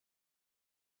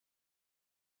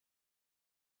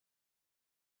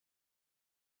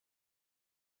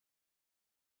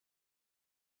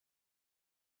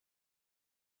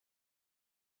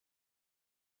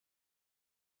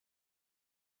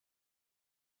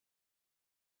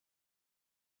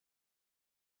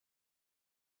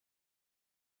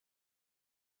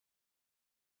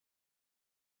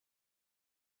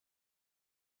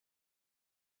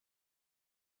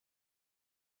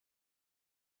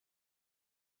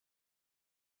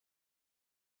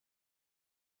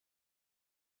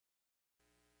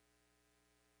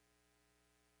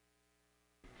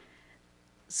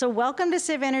So welcome to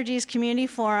CivEnergy's Community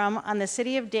Forum on the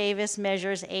City of Davis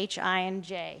Measures H, I, and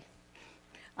J.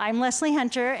 I'm Leslie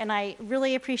Hunter, and I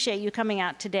really appreciate you coming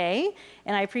out today,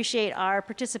 and I appreciate our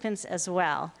participants as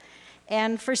well.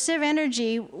 And for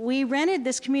CivEnergy, we rented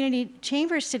this community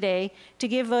chambers today to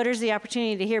give voters the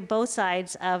opportunity to hear both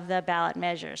sides of the ballot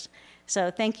measures.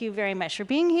 So thank you very much for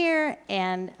being here,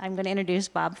 and I'm going to introduce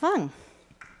Bob Fung.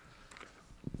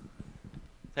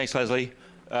 Thanks, Leslie.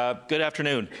 Good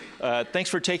afternoon. Thanks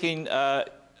for taking time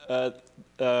out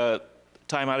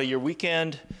of your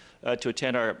weekend to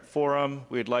attend our forum.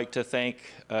 We'd like to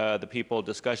thank the people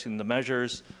discussing the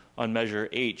measures on Measure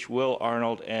H. Will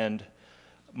Arnold and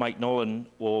Mike Nolan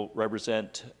will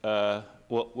represent,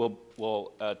 will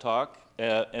talk,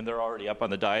 and they're already up on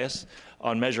the dais.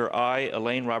 On Measure I,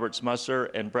 Elaine Musser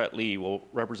and Brett Lee will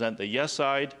represent the yes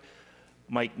side.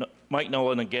 Mike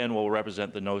Nolan again will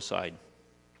represent the no side.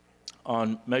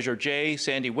 On Measure J,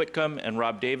 Sandy Whitcombe and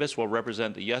Robb Davis will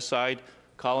represent the yes side.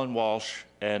 Colin, Walsh,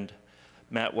 and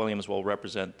Matt Williams will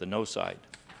represent the no side.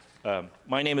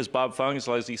 My name is Bob Fung, as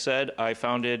Leslie said. I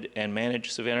founded and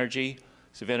manage CivEnergy.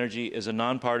 CivEnergy is a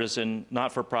nonpartisan,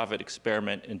 not-for-profit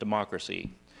experiment in democracy.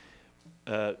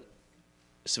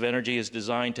 CivEnergy is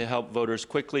designed to help voters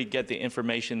quickly get the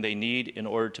information they need in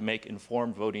order to make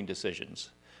informed voting decisions.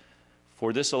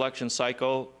 For this election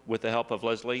cycle, with the help of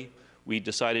Leslie, we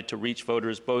decided to reach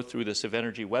voters both through the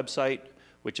CivEnergy website,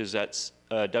 which is at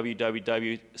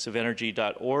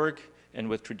www.civenergy.org, and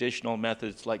with traditional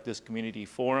methods like this community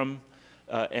forum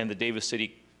and the Davis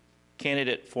City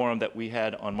candidate forum that we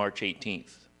had on March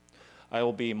 18th. I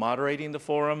will be moderating the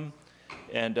forum,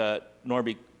 and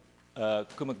Norby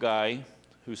Kumagai,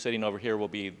 who's sitting over here, will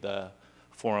be the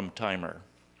forum timer.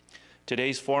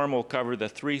 Today's forum will cover the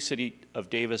 3 City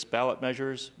of Davis ballot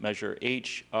measures, Measure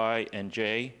H, I, and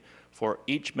J. For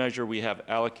each measure, we have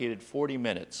allocated 40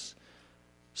 minutes,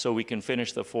 so we can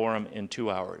finish the forum in 2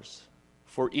 hours.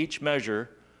 For each measure,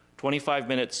 25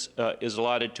 minutes is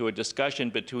allotted to a discussion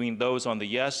between those on the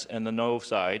yes and the no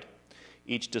side.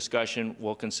 Each discussion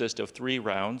will consist of 3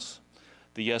 rounds.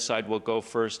 The yes side will go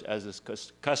first, as is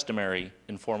customary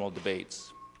in formal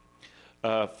debates.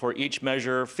 For each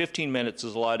measure, 15 minutes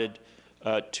is allotted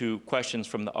to questions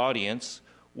from the audience.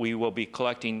 We will be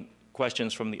collecting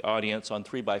questions from the audience on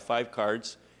 3x5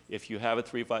 cards. If you have a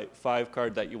 3x5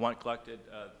 card that you want collected,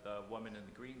 the woman in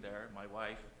the green there, my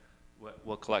wife,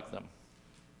 will collect them.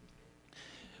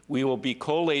 We will be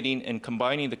collating and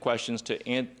combining the questions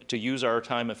to use our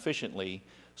time efficiently,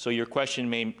 so your question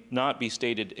may not be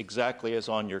stated exactly as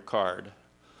on your card.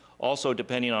 Also,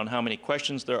 depending on how many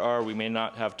questions there are, we may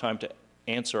not have time to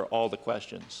answer all the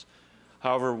questions.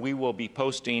 However, we will be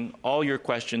posting all your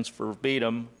questions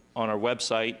verbatim on our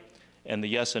website, and the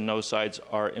yes and no sides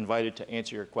are invited to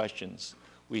answer your questions.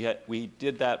 We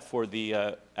did that for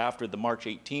the after the March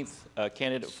 18th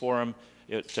candidate forum.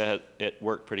 It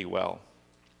worked pretty well.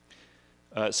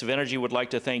 CivEnergy would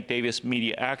like to thank Davis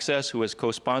Media Access, who is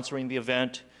co-sponsoring the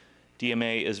event.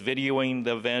 DMA is videoing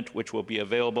the event, which will be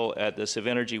available at the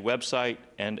CivEnergy website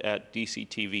and at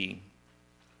DCTV.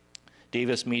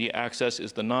 Davis Media Access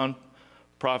is the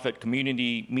non-profit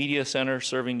community media center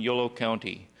serving Yolo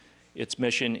County. Its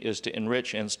mission is to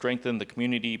enrich and strengthen the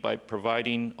community by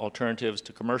providing alternatives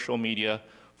to commercial media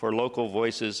for local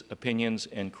voices, opinions,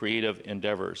 and creative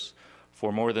endeavors.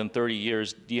 For more than 30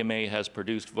 years, DMA has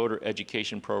produced voter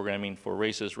education programming for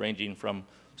races ranging from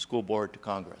school board to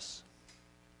Congress.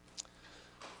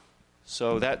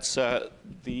 So that's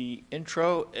the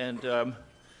intro, and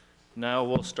now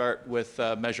we'll start with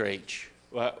Measure H.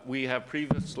 We have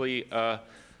previously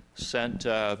sent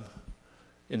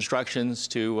instructions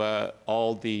to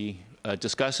all the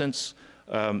discussants.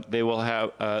 They will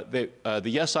have, the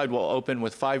yes side will open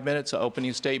with 5 minutes of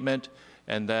opening statement,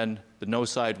 and then the no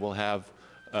side will have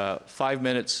 5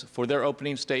 minutes for their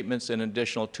opening statements and an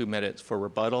additional 2 minutes for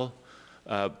rebuttal.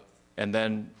 And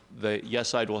then the yes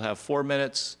side will have 4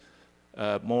 minutes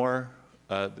more.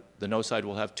 The no side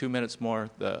will have 2 minutes more.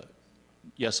 The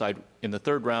yes side in the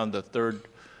third round,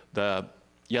 the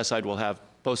yes side will have,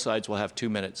 both sides will have 2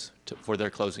 minutes for their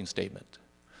closing statement.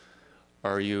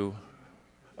 Are you?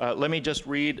 Let me just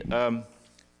read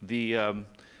the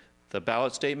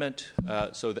ballot statement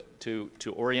so that to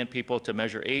orient people to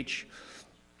Measure H.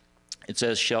 It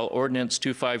says, shall Ordinance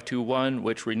 2521,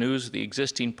 which renews the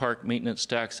existing park maintenance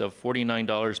tax of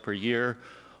 $49 per year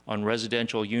on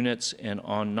residential units and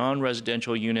on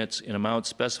non-residential units in amounts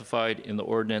specified in the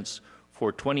ordinance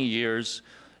for 20 years,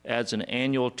 adds an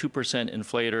annual 2%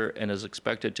 inflator and is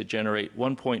expected to generate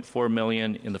 $1.4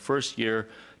 million in the first year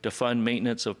to fund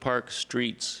maintenance of parks,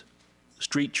 streets,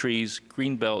 street trees,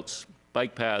 green belts,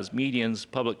 bike paths, medians,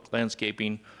 public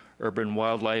landscaping, urban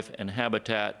wildlife and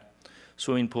habitat,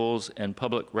 swimming pools, and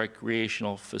public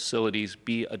recreational facilities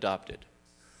be adopted.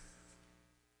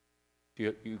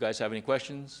 Do you guys have any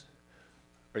questions?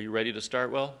 Are you ready to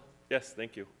start, Will? Yes,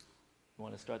 thank you. You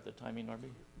want to start the timing, Norby?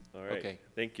 All right, Okay.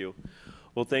 Thank you.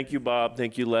 Well, thank you, Bob.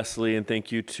 Thank you, Leslie, and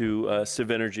thank you to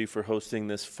CivEnergy for hosting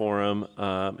this forum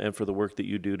and for the work that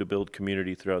you do to build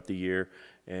community throughout the year,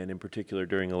 and in particular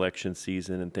during election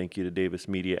season. And thank you to Davis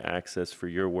Media Access for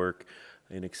your work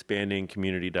in expanding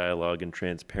community dialogue and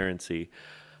transparency.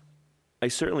 I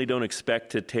certainly don't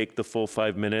expect to take the full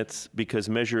 5 minutes because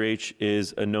Measure H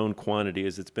is a known quantity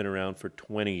as it's been around for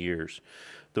 20 years.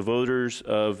 The voters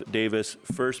of Davis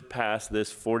first passed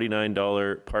this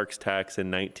 $49 parks tax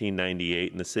in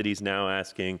 1998, and the city's now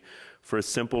asking for a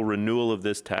simple renewal of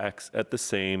this tax at the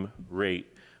same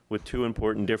rate, with two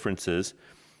important differences.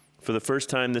 For the first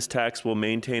time, this tax will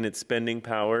maintain its spending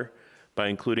power by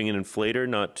including an inflator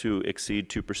not to exceed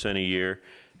 2% a year.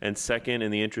 And second,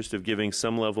 in the interest of giving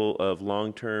some level of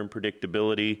long-term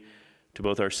predictability to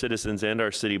both our citizens and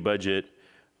our city budget,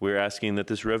 we're asking that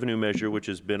this revenue measure, which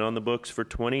has been on the books for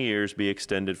 20 years, be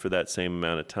extended for that same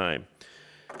amount of time.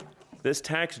 This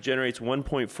tax generates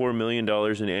 $1.4 million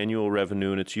in annual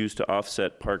revenue, and it's used to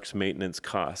offset parks maintenance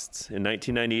costs. In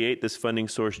 1998, this funding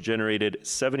source generated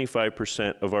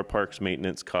 75% of our parks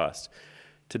maintenance costs.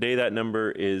 Today, that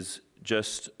number is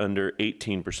just under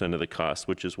 18% of the cost,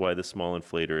 which is why the small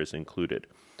inflator is included.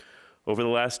 Over the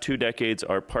last 2 decades,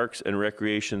 our parks and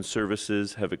recreation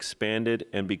services have expanded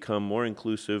and become more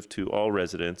inclusive to all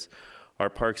residents. Our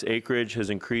parks acreage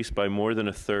has increased by more than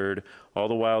 1/3, all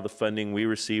the while the funding we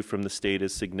receive from the state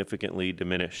is significantly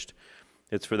diminished.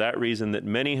 It's for that reason that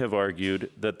many have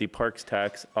argued that the parks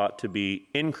tax ought to be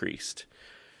increased.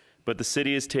 But the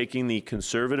city is taking the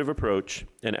conservative approach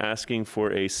and asking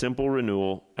for a simple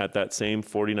renewal at that same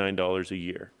 $49 a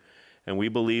year. And we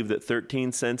believe that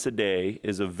 13 cents a day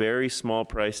is a very small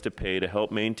price to pay to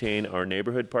help maintain our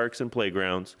neighborhood parks and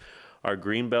playgrounds, our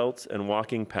green belts and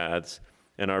walking paths,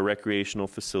 and our recreational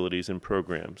facilities and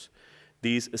programs.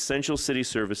 These essential city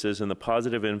services and the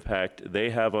positive impact they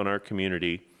have on our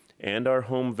community and our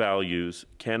home values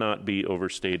cannot be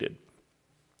overstated.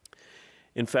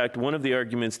 In fact, one of the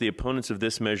arguments the opponents of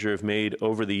this measure have made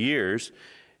over the years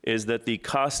is that the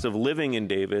cost of living in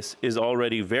Davis is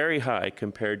already very high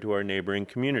compared to our neighboring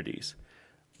communities.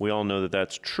 We all know that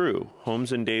that's true.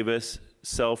 Homes in Davis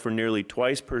sell for nearly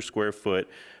twice per square foot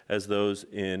as those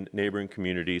in neighboring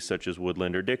communities such as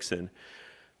Woodland or Dixon.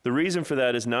 The reason for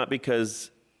that is not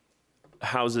because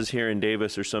houses here in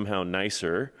Davis are somehow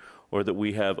nicer or that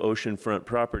we have oceanfront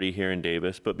property here in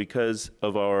Davis, but because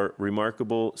of our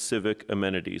remarkable civic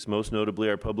amenities, most notably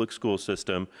our public school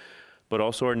system, but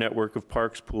also our network of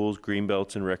parks, pools,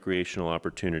 greenbelts, and recreational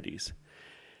opportunities.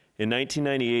 In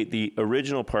 1998, the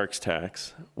original parks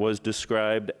tax was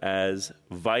described as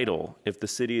vital if the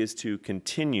city is to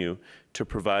continue to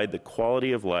provide the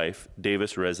quality of life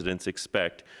Davis residents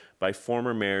expect by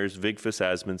former mayors Vigfus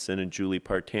Asmundsson and Julie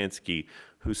Partansky,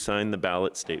 who signed the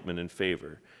ballot statement in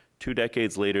favor. 2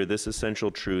 decades later, this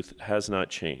essential truth has not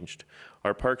changed.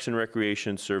 Our parks and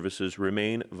recreation services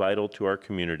remain vital to our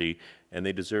community, and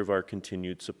they deserve our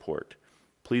continued support.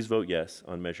 Please vote yes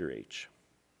on Measure H.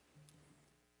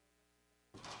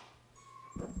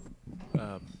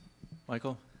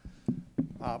 Michael?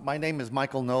 My name is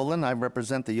Michael Nolan. I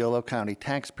represent the Yolo County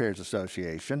Taxpayers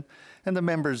Association and the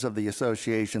members of the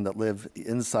association that live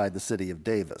inside the city of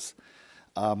Davis.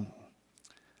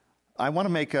 I want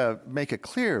to make it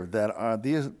clear that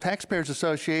the Taxpayers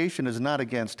Association is not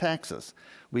against taxes.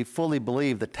 We fully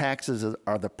believe that taxes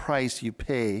are the price you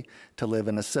pay to live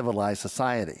in a civilized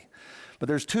society. But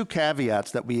there's 2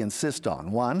 caveats that we insist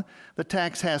on. One, the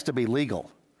tax has to be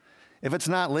legal. If it's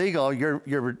not legal, you're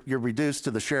reduced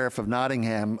to the sheriff of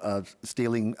Nottingham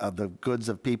stealing the goods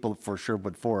of people for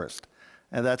Sherwood Forest,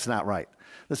 and that's not right.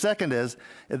 The second is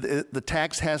the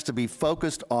tax has to be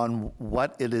focused on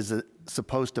what it is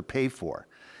supposed to pay for,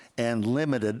 and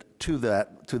limited to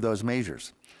those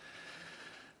measures.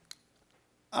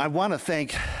 I want to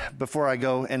thank, before I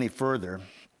go any further,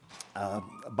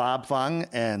 Bob Fung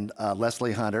and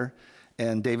Leslie Hunter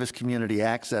and Davis Community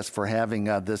Access for having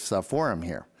this forum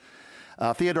here.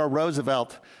 Theodore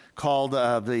Roosevelt called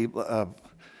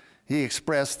he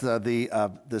expressed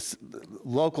this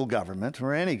local government,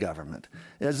 or any government,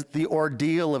 as the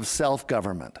ordeal of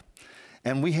self-government.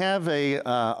 And we have a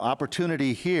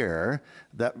opportunity here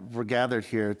that we're gathered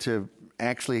here to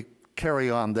actually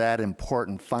carry on that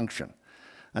important function.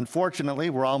 Unfortunately,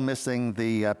 we're all missing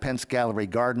the Pence Gallery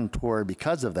Garden Tour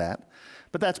because of that,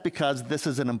 But that's because this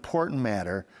is an important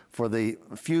matter for the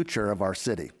future of our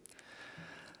city.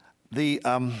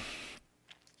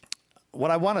 What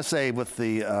I want to say with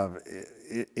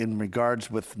in regards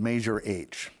with Measure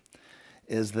H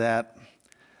is that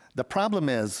the problem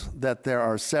is that there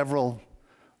are several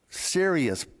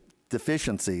serious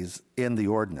deficiencies in the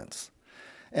ordinance.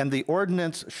 And the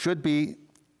ordinance should be,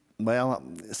 well,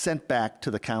 sent back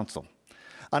to the council.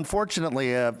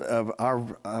 Unfortunately,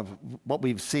 what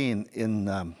we've seen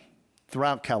in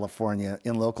throughout California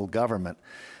in local government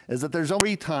is that there's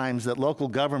only 3 times that local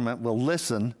government will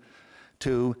listen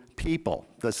to people,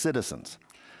 the citizens.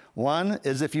 1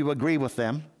 is if you agree with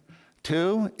them.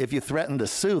 2, if you threaten to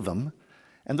sue them.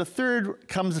 And the 3rd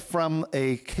comes from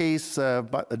a case,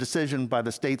 a decision by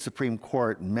the state Supreme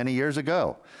Court many years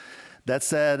ago that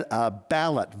said a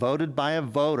ballot voted by a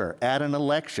voter at an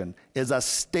election is a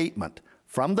statement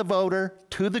from the voter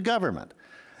to the government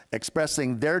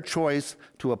expressing their choice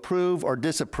to approve or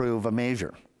disapprove a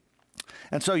measure.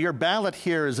 And so your ballot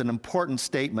here is an important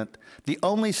statement, the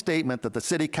only statement that the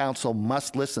city council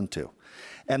must listen to.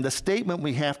 And the statement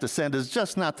we have to send is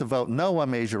just not to vote no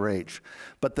on Measure H,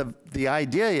 but the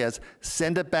idea is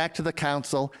send it back to the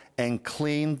council and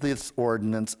clean this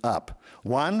ordinance up.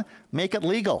 1, make it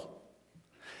legal.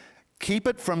 Keep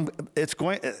it from,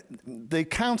 the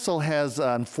council has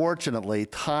unfortunately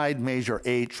tied Measure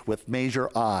H with Measure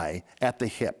I at the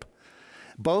hip.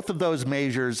 Both of those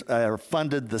measures are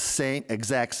funded the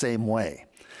exact same way.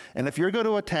 And if you're going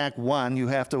to attack one, you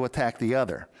have to attack the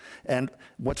other. And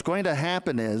what's going to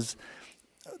happen is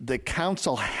the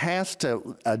council has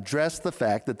to address the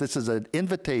fact that this is an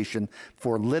invitation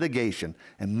for litigation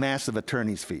and massive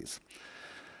attorney's fees.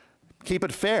 Keep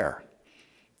it fair.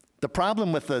 The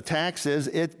problem with the tax is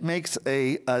it makes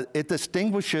it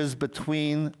distinguishes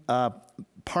between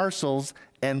parcels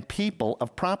and people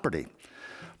of property.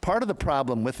 Part of the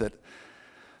problem with it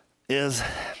is,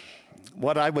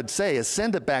 what I would say is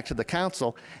send it back to the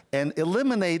council and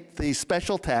eliminate the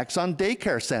special tax on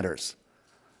daycare centers.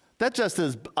 That just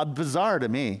is bizarre to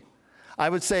me. I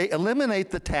would say eliminate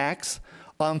the tax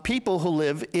on people who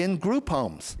live in group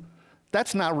homes.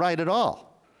 That's not right at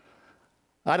all.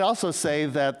 I'd also say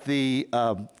that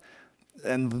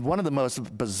and one of the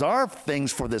most bizarre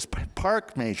things for this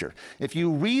park measure, if you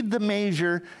read the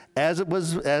measure as it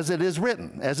is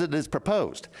written, as it is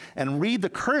proposed, and read the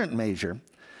current measure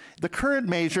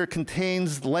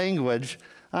contains language.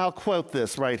 I'll quote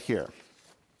this right here.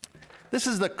 This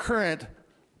is the current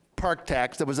park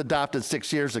tax that was adopted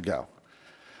 6 years ago.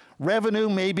 Revenue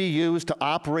may be used to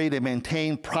operate and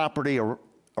maintain property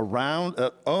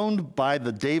owned by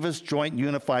the Davis Joint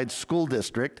Unified School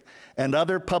District and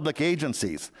other public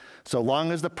agencies, so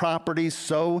long as the property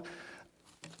so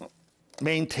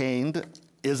maintained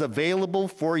is available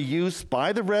for use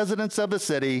by the residents of the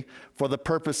city for the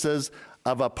purposes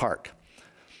of a park.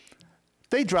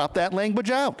 They dropped that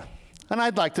language out, and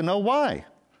I'd like to know why.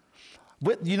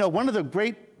 You know, one of the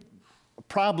great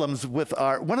problems with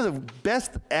one of the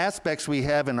best aspects we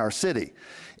have in our city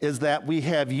is that we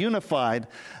have unified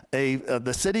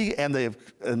the city and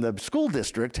the school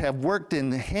district have worked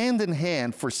in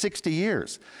hand for 60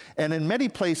 years. And in many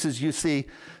places you see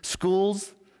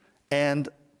schools and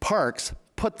parks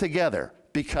put together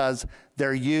because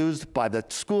they're used by the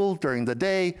school during the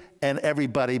day and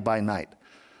everybody by night.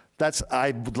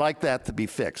 I would like that to be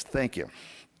fixed. Thank you.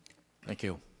 Thank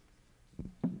you.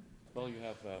 Well, you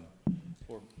have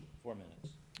 4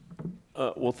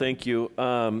 minutes. Well, thank you.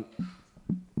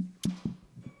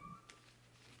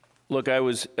 Look, I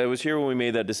was here when we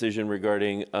made that decision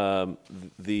regarding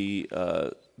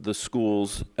the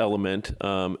schools element.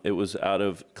 It was out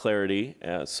of clarity,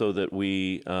 so that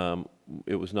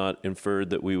it was not inferred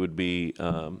that we would be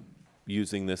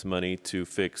using this money to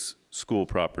fix school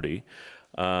property,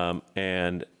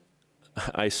 and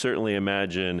I certainly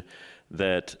imagine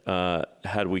that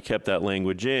had we kept that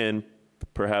language in,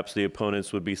 perhaps the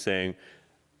opponents would be saying,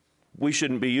 we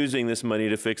shouldn't be using this money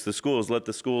to fix the schools, let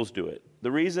the schools do it.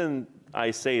 The reason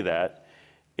I say that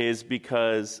is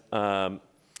because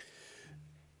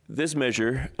this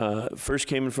measure first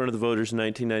came in front of the voters in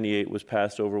 1998, was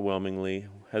passed overwhelmingly,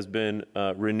 has been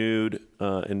renewed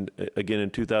again in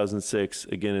 2006,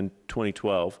 again in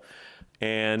 2012,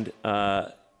 and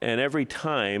every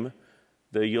time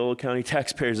the Yolo County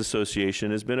Taxpayers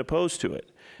Association has been opposed to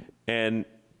it. And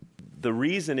the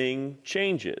reasoning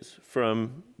changes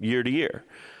from year to year.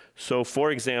 So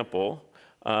for example,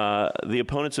 the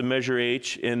opponents of Measure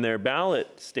H in their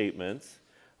ballot statements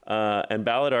and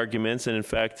ballot arguments, and in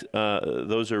fact,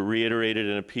 those are reiterated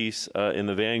in a piece in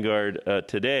the Vanguard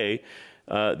today,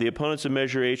 The opponents of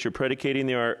Measure H are predicating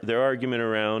their argument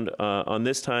around, on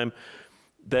this time,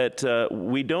 that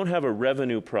we don't have a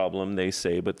revenue problem, they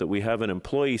say, but that we have an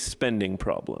employee spending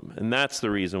problem. And that's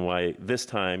the reason why this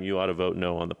time you ought to vote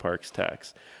no on the parks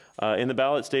tax. In the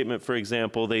ballot statement, for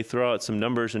example, they throw out some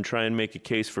numbers and try and make a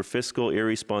case for fiscal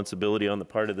irresponsibility on the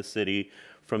part of the city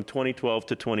from 2012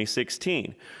 to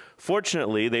 2016.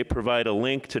 Fortunately, they provide a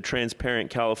link to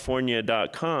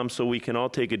transparentcalifornia.com so we can all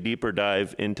take a deeper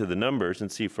dive into the numbers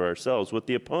and see for ourselves. What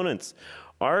the opponents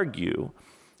argue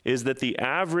is that the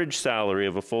average salary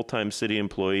of a full-time city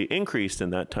employee increased in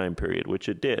that time period, which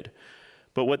it did.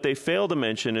 But what they fail to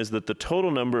mention is that the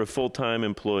total number of full-time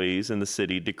employees in the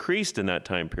city decreased in that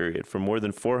time period from more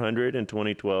than 400 in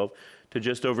 2012 to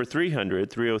just over 300,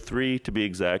 303 to be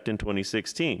exact, in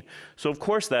 2016. So of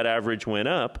course that average went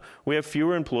up. We have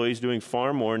fewer employees doing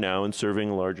far more now and serving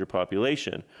a larger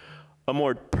population. A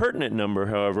more pertinent number,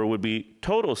 however, would be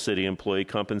total city employee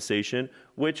compensation,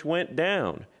 which went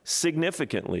down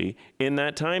significantly in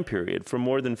that time period from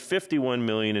more than $51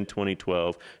 million in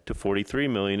 2012 to $43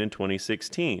 million in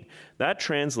 2016. That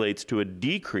translates to a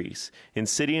decrease in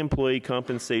city employee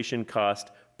compensation cost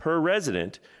per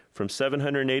resident from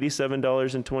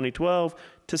 $787 in 2012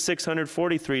 to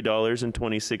 $643 in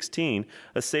 2016,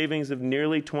 a savings of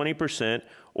nearly 20%,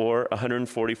 or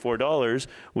 $144,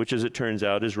 which, as it turns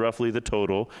out, is roughly the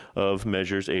total of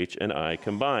Measures H and I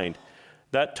combined.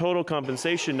 That total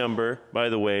compensation number, by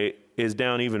the way, is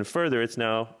down even further. It's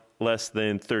now less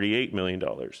than $38 million.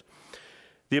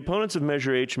 The opponents of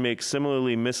Measure H make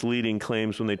similarly misleading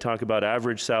claims when they talk about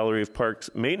average salary of parks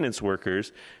maintenance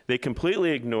workers. They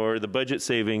completely ignore the budget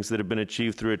savings that have been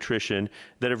achieved through attrition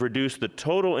that have reduced the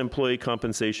total employee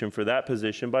compensation for that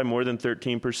position by more than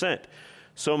 13%.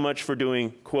 So much for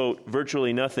doing, quote,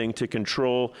 virtually nothing to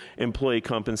control employee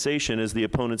compensation, as the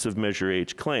opponents of Measure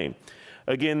H claim.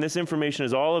 Again, this information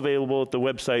is all available at the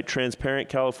website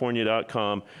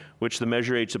transparentcalifornia.com, which the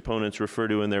Measure H opponents refer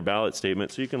to in their ballot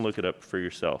statement, so you can look it up for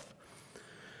yourself.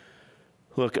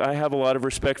 Look, I have a lot of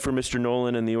respect for Mr.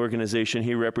 Nolan and the organization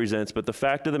he represents, but the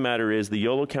fact of the matter is the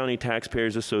Yolo County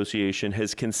Taxpayers Association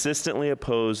has consistently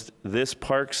opposed this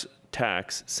parks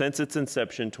tax since its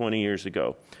inception 20 years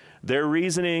ago. Their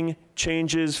reasoning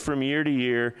changes from year to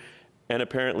year and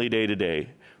apparently day to day.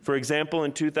 For example,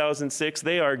 in 2006,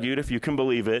 they argued, if you can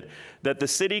believe it, that the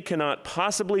city cannot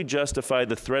possibly justify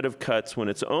the threat of cuts when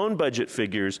its own budget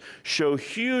figures show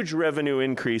huge revenue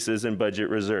increases in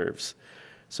budget reserves.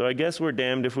 So I guess we're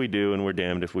damned if we do and we're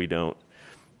damned if we don't.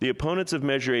 The opponents of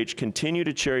Measure H continue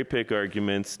to cherry-pick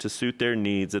arguments to suit their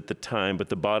needs at the time, but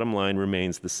the bottom line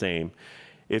remains the same.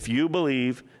 If you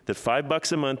believe that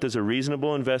 $5 a month is a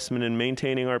reasonable investment in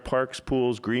maintaining our parks,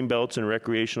 pools, green belts, and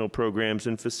recreational programs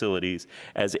and facilities,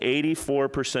 as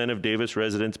 84% of Davis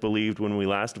residents believed when we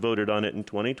last voted on it in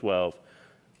 2012,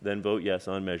 then vote yes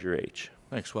on Measure H.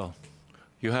 Thanks, Well.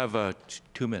 You have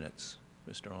 2 minutes,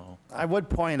 Mr. Arnold. I would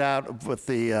point out with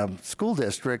the school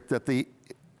district that the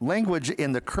language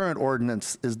in the current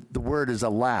ordinance is, the word is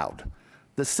allowed.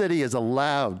 The city is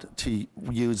allowed to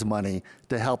use money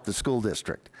to help the school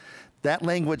district. That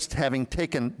language having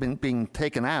being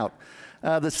taken out,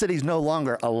 the city's no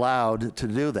longer allowed to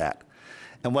do that.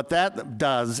 And what that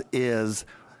does is,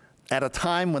 at a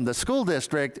time when the school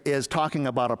district is talking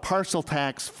about a parcel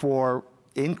tax for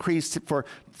increase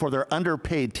for their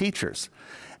underpaid teachers,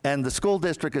 and the school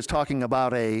district is talking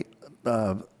about a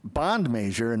bond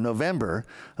measure in November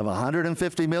of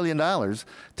 $150 million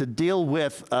to deal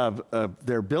with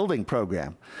their building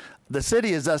program. The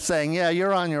city is just saying, yeah,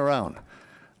 you're on your own.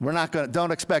 We're not going to,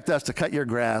 don't expect us to cut your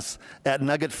grass at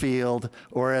Nugget Field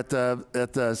or at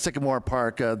the Sycamore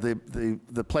Park,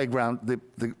 the playground,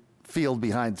 the field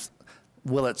behind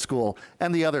Willett School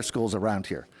and the other schools around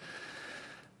here.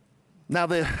 Now,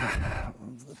 the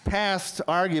past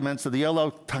arguments of the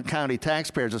Yolo County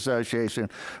Taxpayers Association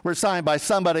were signed by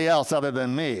somebody else other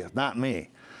than me, not me.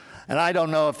 And I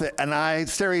don't know if, and I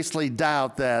seriously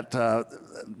doubt that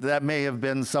that may have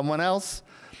been someone else.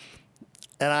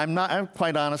 And I'm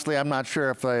quite honestly, I'm not sure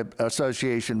if the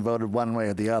association voted one way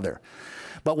or the other.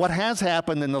 But what has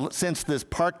happened since this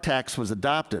park tax was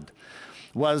adopted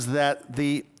was that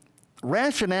the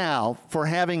rationale for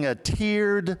having a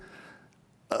tiered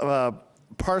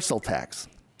parcel tax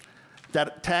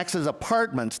that taxes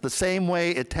apartments the same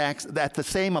way it taxes, at the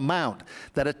same amount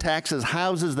that it taxes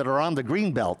houses that are on the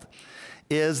greenbelt,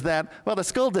 is that, well, the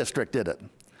school district did it.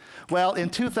 Well, in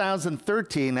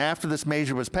 2013, after this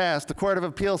measure was passed, the Court of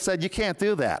Appeals said you can't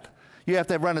do that. You have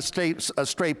to run a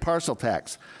straight parcel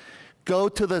tax. Go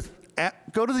to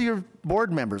your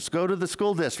board members, go to the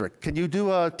school district. Can you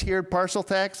do a tiered parcel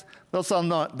tax? They'll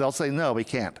say no, we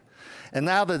can't. And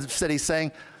now the city's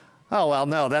saying, oh, well,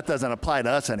 no, that doesn't apply to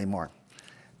us anymore.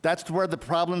 That's where the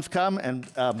problems come, and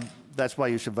that's why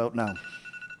you should vote no.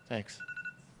 Thanks.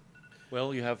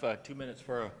 Will, you have 2 minutes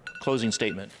for a closing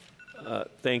statement.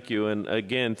 Thank you, and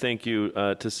again, thank you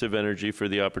to CivEnergy for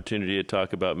the opportunity to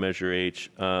talk about Measure H.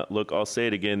 Look, I'll say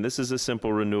it again, this is a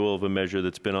simple renewal of a measure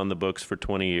that's been on the books for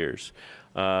 20 years.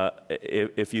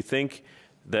 If you think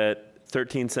that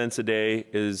 13 cents a day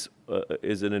is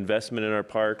an investment in our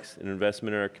parks, an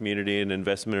investment in our community, an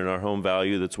investment in our home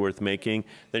value that's worth making,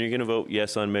 then you're going to vote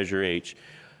yes on Measure H.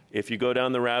 If you go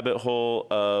down the rabbit hole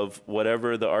of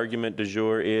whatever the argument du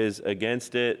jour is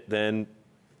against it, then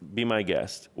be my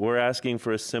guest. We're asking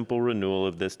for a simple renewal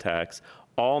of this tax.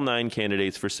 All 9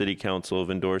 candidates for City Council have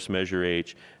endorsed Measure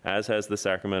H, as has the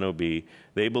Sacramento Bee.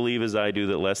 They believe, as I do,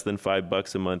 that less than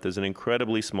 $5 a month is an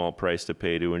incredibly small price to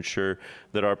pay to ensure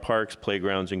that our parks,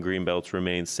 playgrounds, and greenbelts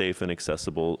remain safe and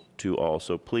accessible to all.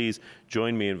 So please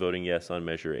join me in voting yes on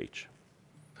Measure H.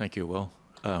 Thank you, Will.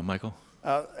 Michael?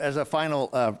 As a final,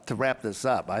 to wrap this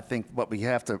up, I think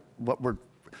we're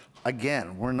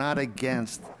not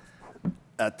against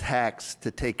a tax to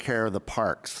take care of the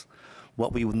parks.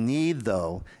 What we need,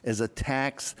 though, is a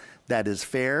tax that is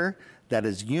fair, that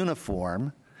is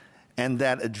uniform, and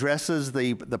that addresses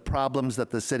the problems that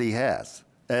the city has.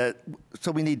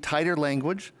 So we need tighter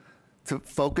language to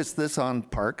focus this on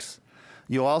parks.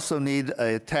 You also need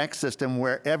a tax system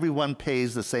where everyone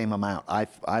pays the same amount,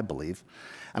 I believe.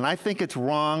 And I think it's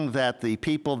wrong that the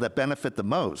people that benefit the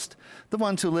most, the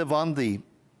ones who live on the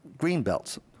green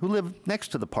belts, who live next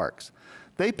to the parks,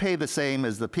 they pay the same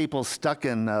as the people stuck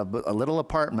in a little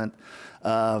apartment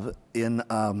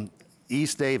in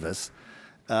East Davis,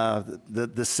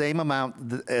 the same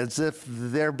amount as if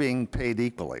they're being paid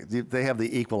equally. They have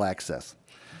the equal access.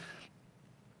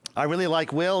 I really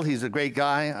like Will. He's a great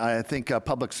guy. I think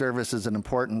public service is an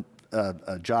important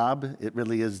job. It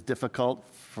really is difficult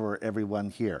for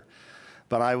everyone here.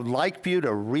 But I would like you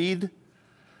to read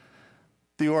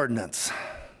the ordinance.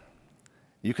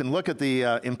 You can look at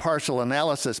the impartial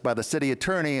analysis by the city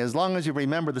attorney, as long as you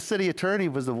remember the city attorney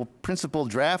was the principal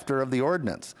drafter of the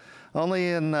ordinance. Only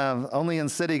in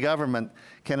city government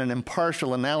can an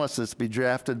impartial analysis be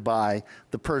drafted by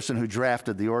the person who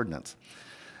drafted the ordinance.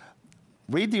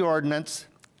 Read the ordinance,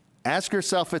 ask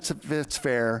yourself if it's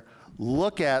fair,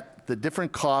 look at the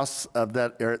different costs of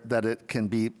that it can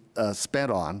be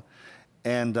spent on,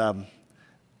 and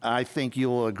I think you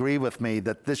will agree with me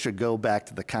that this should go back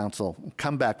to the council,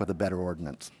 come back with a better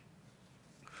ordinance.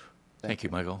 Thank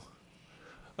you, Michael.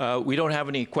 We don't have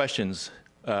any questions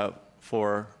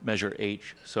for Measure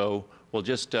H, so we'll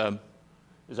just,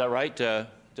 is that right?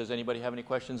 Does anybody have any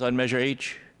questions on Measure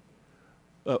H?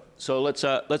 So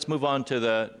let's move on to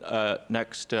the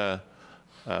next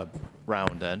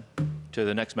round then, to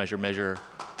the next measure, Measure.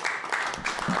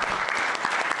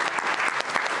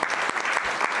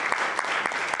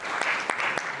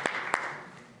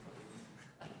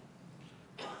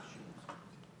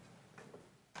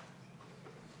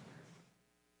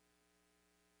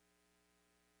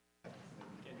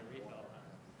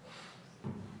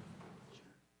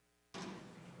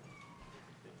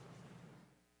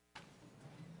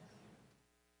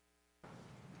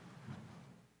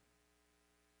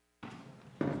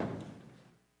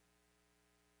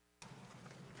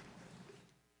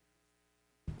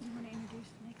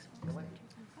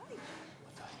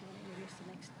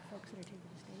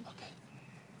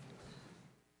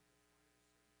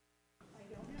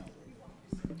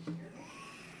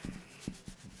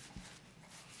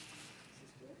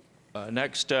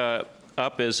 Next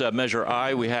up is Measure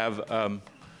I. We have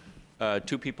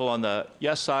 2 people on the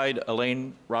yes side,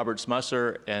 Elaine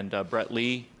Roberts-Musser and Brett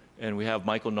Lee, and we have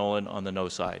Michael Nolan on the no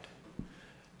side.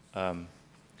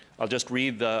 I'll just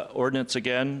read the ordinance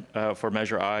again for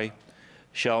Measure I.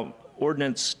 Shall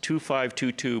Ordinance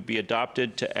 2522 be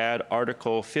adopted to add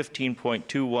Article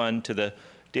 15.21 to the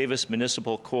Davis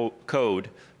Municipal Code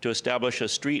to establish a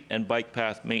street and bike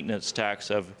path maintenance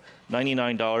tax of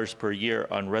 $99 per year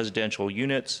on residential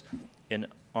units and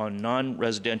on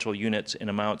non-residential units in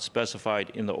amounts specified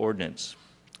in the ordinance,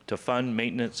 to fund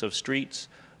maintenance of streets,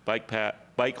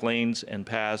 bike lanes and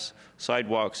paths,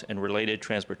 sidewalks, and related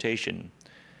transportation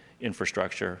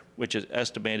infrastructure, which is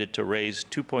estimated to raise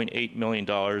 $2.8 million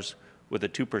with a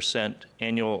 2%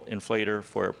 annual inflator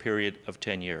for a period of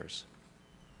 10 years.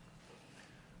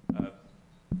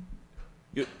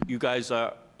 You guys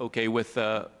are okay with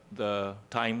the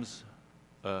times?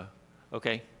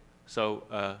 Okay, so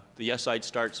the yes side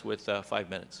starts with 5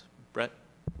 minutes. Brett?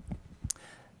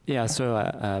 Yeah,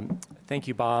 so thank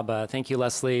you, Bob. Thank you,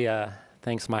 Leslie.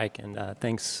 Thanks, Mike, and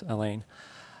thanks, Elaine.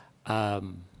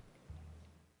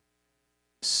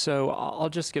 So I'll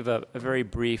just give a very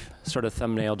brief sort of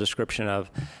thumbnail description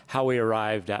of how we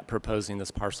arrived at proposing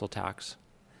this parcel tax.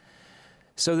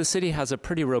 So the city has a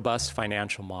pretty robust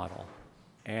financial model.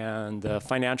 And the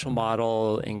financial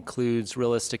model includes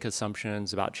realistic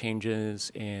assumptions about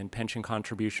changes in pension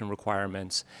contribution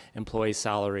requirements, employee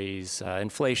salaries,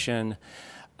 inflation,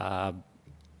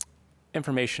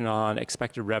 information on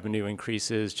expected revenue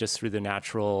increases just through the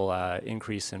natural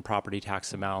increase in property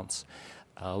tax amounts,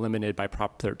 limited by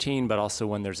Prop 13, but also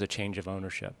when there's a change of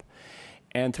ownership.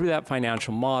 And through that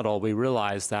financial model, we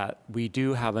realized that we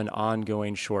do have an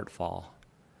ongoing shortfall.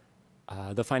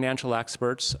 The financial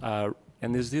experts,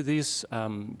 and these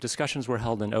discussions were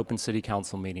held in open city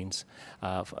council meetings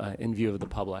in view of the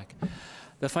public.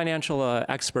 The financial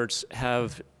experts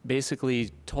have basically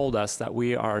told us that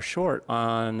we are short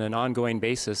on an ongoing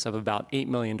basis of about $8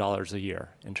 million a year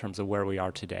in terms of where we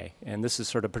are today. And this is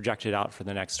sort of projected out for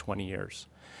the next 20 years.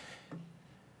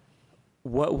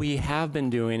 What we have been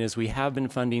doing is we have been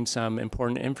funding some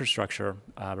important infrastructure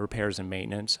repairs and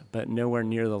maintenance, but nowhere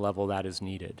near the level that is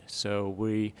needed. So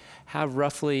we have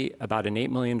roughly about an $8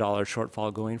 million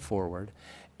shortfall going forward,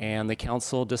 and the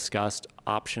council discussed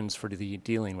options for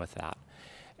dealing with that.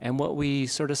 And what we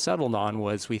sort of settled on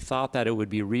was we thought that it would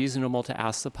be reasonable to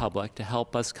ask the public to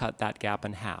help us cut that gap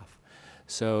in half.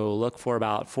 So look for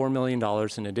about $4 million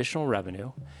in additional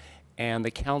revenue, and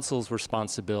the council's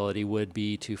responsibility would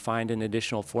be to find an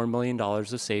additional $4 million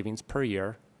of savings per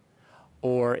year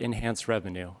or enhanced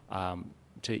revenue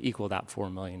to equal that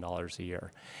 $4 million a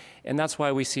year. And that's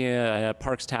why we see a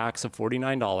parks tax of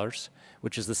 $49,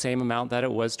 which is the same amount that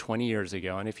it was 20 years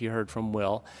ago. And if you heard from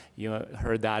Will, you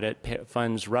heard that it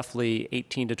funds roughly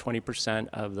 18 to 20%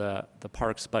 of the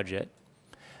parks budget,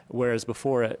 whereas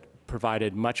before it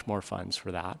provided much more funds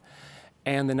for that.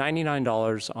 And the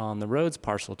 $99 on the roads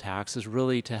parcel tax is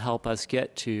really to help us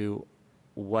get to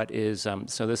what is,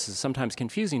 so this is sometimes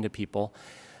confusing to people.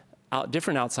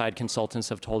 Different outside consultants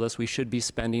have told us we should be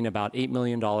spending about $8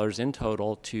 million in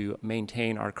total to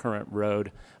maintain our current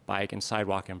road, bike, and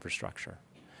sidewalk infrastructure.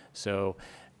 So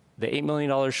the $8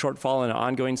 million shortfall in an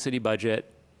ongoing city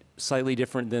budget, slightly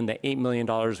different than the $8 million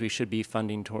we should be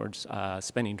funding towards,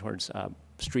 spending towards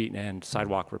street and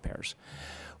sidewalk repairs.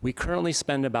 We currently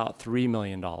spend about $3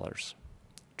 million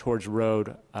towards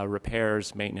road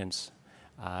repairs, maintenance,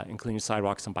 including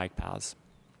sidewalks and bike paths.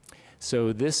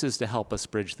 So this is to help us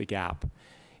bridge the gap.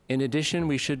 In addition,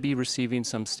 we should be receiving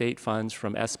some state funds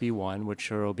from SB1,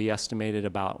 which will be estimated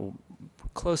about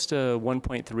close to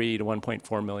 $1.3 to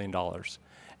 $1.4 million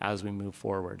as we move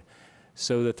forward.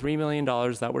 So the $3 million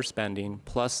that we're spending,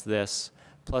 plus this,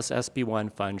 plus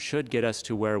SB1 fund should get us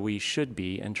to where we should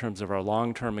be in terms of our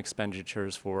long-term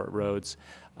expenditures for roads,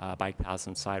 bike paths,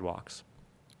 and sidewalks.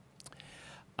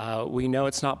 We know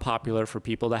it's not popular for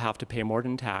people to have to pay more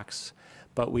than tax,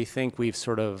 but we think we've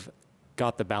sort of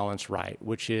got the balance right,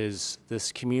 which is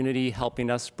this community helping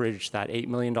us bridge that $8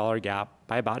 million gap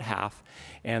by about half,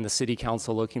 and the city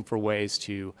council looking for ways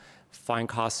to find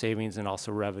cost savings and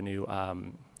also revenue,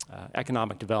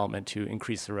 economic development to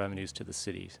increase the revenues to the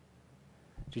cities.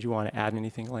 Did you want to add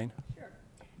anything, Elaine? Sure.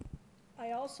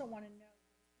 I also want to know.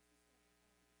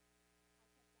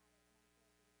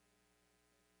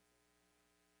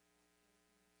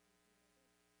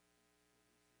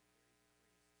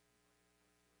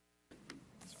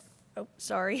 Oh,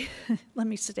 sorry. Let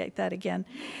me state that again.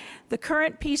 The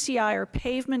current PCI, or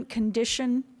pavement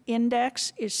condition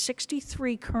index, is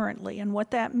 63 currently, and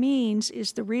what that means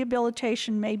is the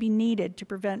rehabilitation may be needed to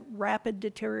prevent rapid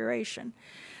deterioration.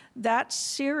 That's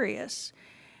serious.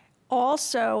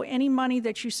 Also, any money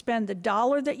that you spend, the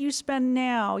dollar that you spend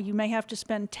now, you may have to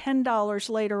spend $10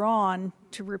 later on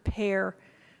to repair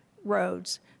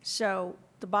roads. So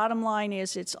the bottom line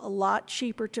is it's a lot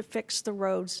cheaper to fix the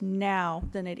roads now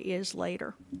than it is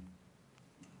later.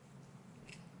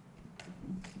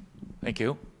 Thank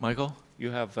you. Michael,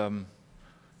 you have 7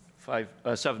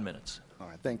 minutes. All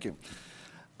right, thank you.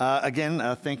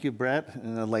 Again, thank you, Brett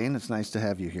and Elaine. It's nice to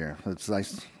have you here. It's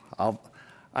nice. I'll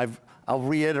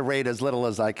reiterate as little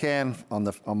as I can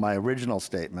on my original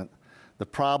statement. The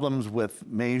problems with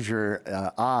Measure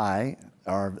I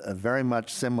are very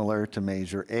much similar to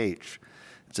Measure H.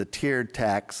 It's a tiered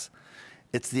tax.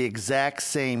 It's the exact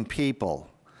same people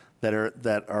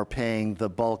that are paying the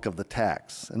bulk of the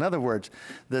tax. In other words,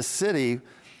 the city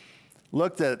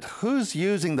looked at who's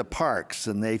using the parks,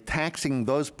 and they're taxing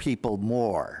those people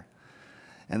more.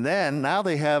 And then now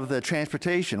they have the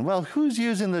transportation. Well, who's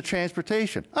using the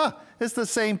transportation? It's the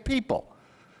same people.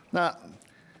 Now,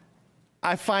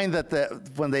 I find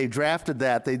that when they drafted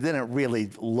that, they didn't really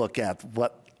look at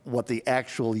what what the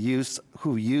actual use,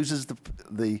 who uses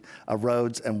the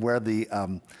roads and where the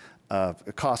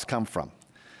costs come from.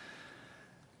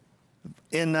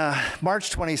 In March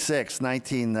 26th,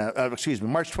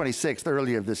 March 26th,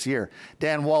 earlier this year,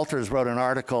 Dan Walters wrote an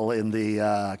article in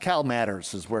the Cal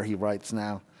Matters, is where he writes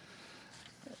now.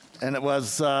 And it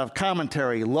was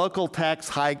commentary, local tax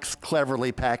hikes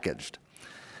cleverly packaged.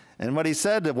 And what he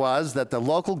said was that the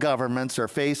local governments are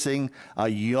facing a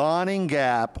yawning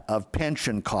gap of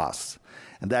pension costs,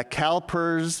 and that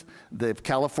CalPERS, the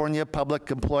California Public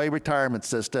Employee Retirement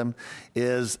System,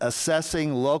 is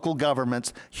assessing local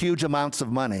governments huge amounts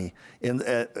of money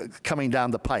coming down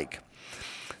the pike.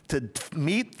 To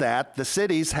meet that, the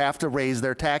cities have to raise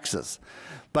their taxes.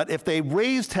 But if they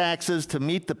raise taxes to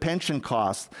meet the pension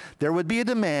costs, there would be a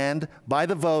demand by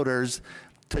the voters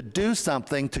to do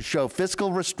something to show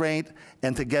fiscal restraint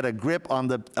and to get a grip on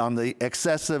the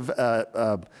excessive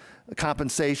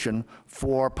compensation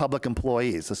for public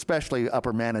employees, especially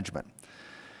upper management.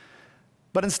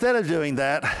 But instead of doing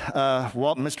that,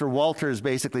 Mr. Walters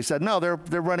basically said, no,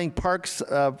 they're running parks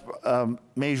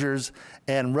measures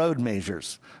and road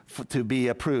measures to be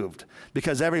approved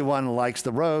because everyone likes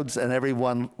the roads and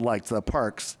everyone likes the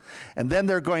parks. And then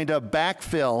they're going to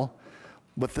backfill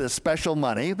with this special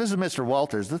money. This is Mr.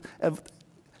 Walters.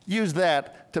 Use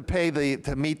that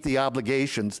to meet the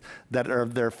obligations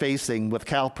that they're facing with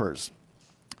CalPERS.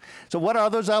 So what are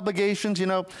those obligations? You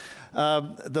know,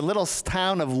 the little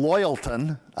town of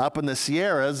Loyalton up in the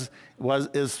Sierras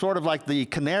is sort of like the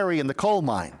canary in the coal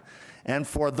mine. And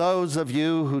for those of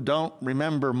you who don't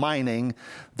remember mining,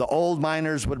 the old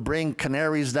miners would bring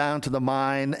canaries down to the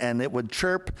mine and it would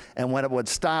chirp, and when it would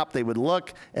stop, they would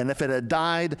look, and if it had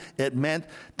died, it meant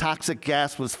toxic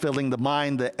gas was filling the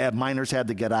mine, the miners had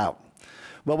to get out.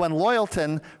 Well, when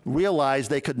Loyalton realized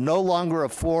they could no longer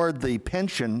afford the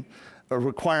pension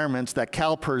requirements that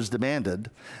CalPERS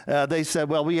demanded, they said,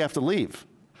 well, we have to leave.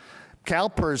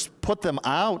 CalPERS put them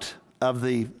out of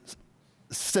the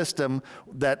system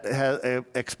that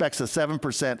expects a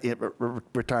 7%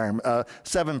 retirement,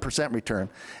 7% return,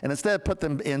 and instead put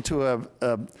them into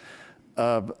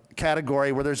a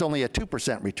category where there's only a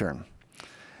 2% return,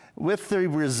 with the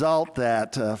result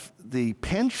that the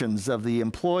pensions of the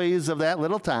employees of that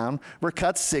little town were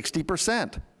cut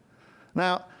 60%.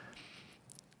 Now,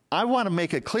 I want to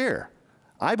make it clear.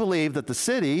 I believe that the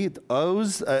city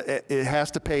owes, it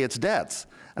has to pay its debts.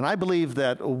 And I believe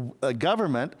that a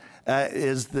government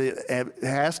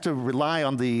has to rely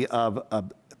on the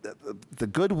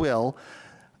goodwill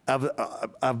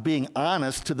of being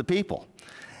honest to the people.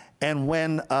 And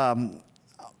when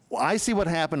I see what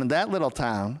happened in that little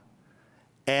town,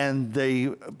 and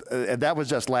that was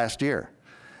just last year,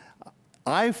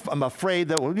 I'm afraid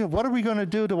that, what are we going to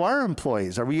do to our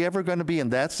employees? Are we ever going to be in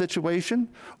that situation?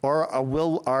 Or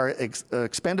will our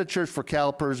expenditures for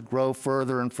CalPERS grow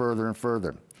further and further and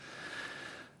further?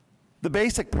 The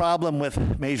basic problem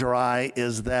with Measure I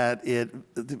is that it,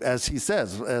 as he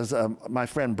says, as my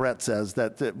friend Brett says,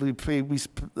 that we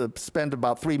spend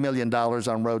about $3 million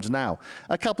on roads now.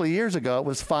 A couple of years ago, it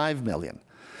was $5 million.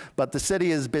 But the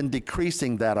city has been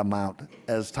decreasing that amount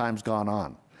as time's gone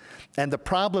on. And the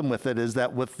problem with it is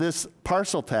that with this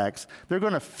parcel tax, they're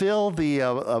going to fill the,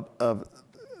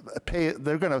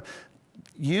 they're going to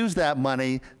use that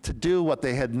money to do what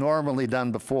they had normally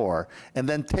done before, and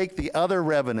then take the other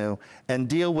revenue and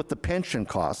deal with the pension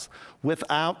costs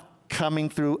without coming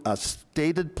through a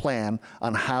stated plan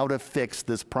on how to fix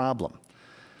this problem.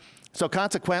 So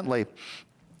consequently,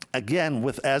 again,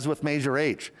 as with Measure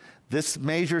H, this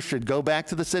measure should go back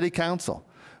to the City Council.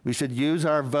 We should use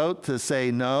our vote to say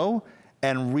no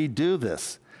and redo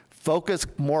this. Focus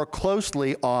more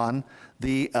closely on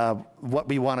what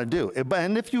we want to do.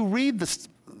 And if you read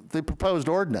the proposed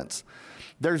ordinance,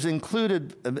 there's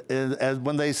included,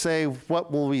 when they say,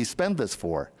 what will we spend this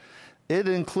for? It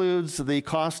includes the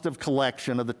cost of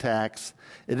collection of the tax.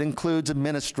 It includes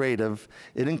administrative.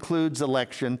 It includes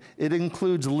election. It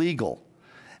includes legal.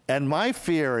 And my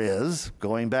fear is,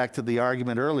 going back to the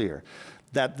argument earlier,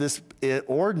 that this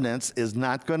ordinance is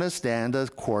not going to stand a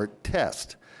court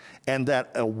test, and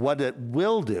that what it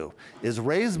will do is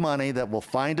raise money that will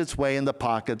find its way in the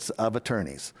pockets of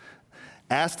attorneys.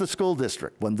 Ask the school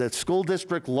district. When the school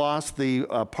district lost the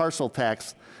parcel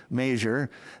tax measure,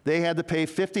 they had to pay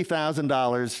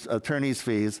 $50,000 attorney's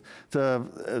fees to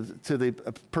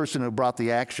the person who brought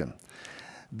the action.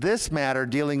 This matter,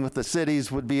 dealing with the cities,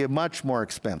 would be much more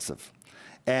expensive.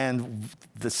 And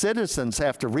the citizens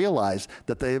have to realize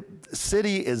that the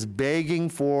city is begging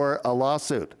for a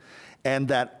lawsuit, and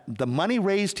that the money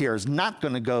raised here is not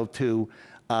going to go to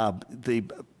the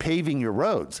paving your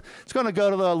roads. It's going to go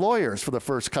to the lawyers for the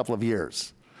first couple of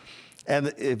years.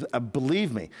 And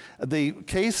believe me, the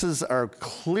cases are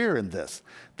clear in this,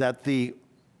 that the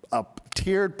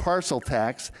tiered parcel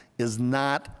tax is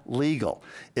not legal.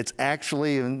 It's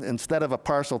actually, instead of a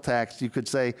parcel tax, you could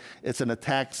say it's a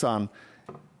tax on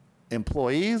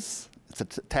employees, it's a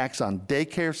tax on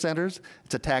daycare centers,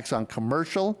 it's a tax on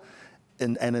commercial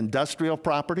and industrial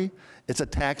property, it's a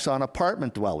tax on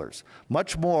apartment dwellers,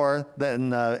 much more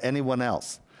than anyone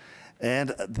else.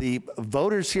 And the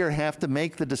voters here have to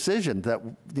make the decision that,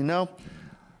 you know,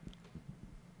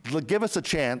 give us a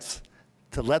chance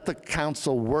to let the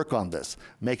council work on this.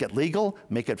 Make it legal,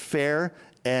 make it fair,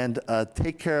 and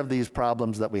take care of these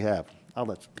problems that we have. I'll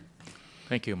let you.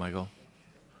 Thank you, Michael.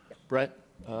 Brett,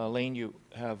 Elaine, you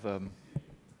have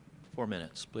 4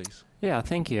 minutes, please. Yeah,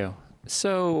 thank you.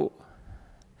 So,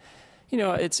 you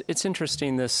know, it's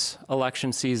interesting this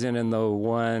election season and the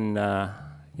one,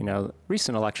 you know,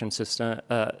 recent election system,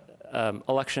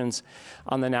 elections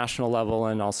on the national level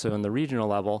and also in the regional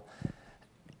level.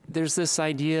 There's this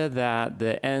idea that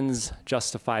the ends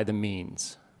justify the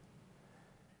means.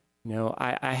 You know,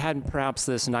 I had perhaps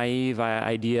this naive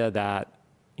idea that,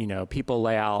 you know, people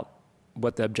lay out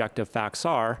what the objective facts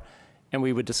are and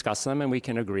we would discuss them and we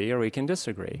can agree or we can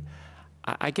disagree.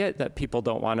 I get that people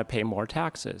don't want to pay more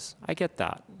taxes. I get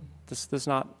that. This is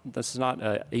not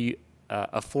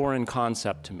a foreign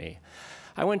concept to me.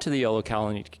 I went to the Yolo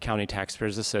County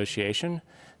Taxpayers Association.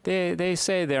 They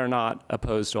say they're not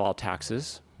opposed to all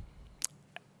taxes.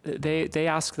 They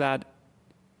ask that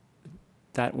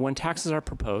when taxes are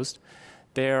proposed,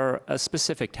 they're a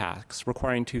specific tax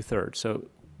requiring 2/3. So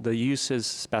the use is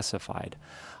specified.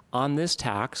 On this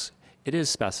tax, it is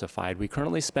specified. We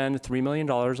currently spend $3 million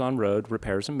on road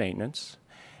repairs and maintenance.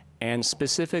 And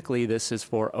specifically, this is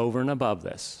for over and above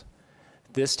this.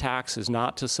 This tax is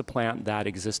not to supplant that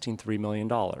existing $3 million.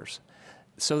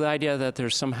 So the idea that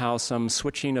there's somehow some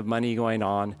switching of money going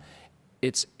on,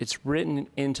 it's written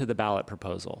into the ballot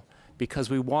proposal because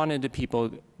we wanted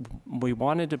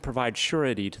to provide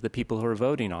surety to the people who are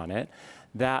voting on it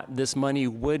that this money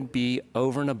would be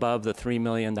over and above the $3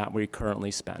 million that we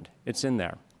currently spend. It's in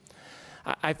there.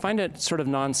 I find it sort of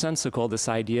nonsensical, this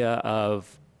idea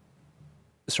of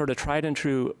sort of tried and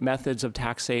true methods of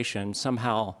taxation,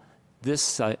 somehow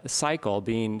this cycle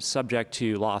being subject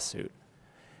to lawsuit.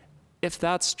 If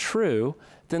that's true,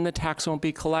 then the tax won't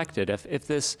be collected. If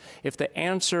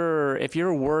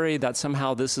you're worried that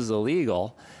somehow this is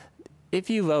illegal, if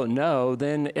you vote no,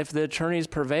 then if the attorneys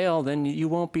prevail, then you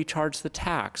won't be charged the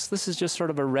tax. This is just sort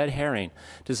of a red herring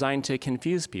designed to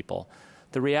confuse people.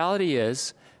 The reality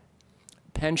is,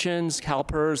 pensions,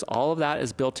 CalPERS, all of that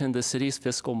is built into the city's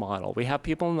fiscal model. We have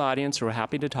people in the audience who are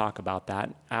happy to talk about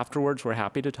that. Afterwards, we're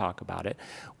happy to talk about it.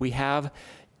 We have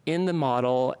in the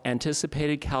model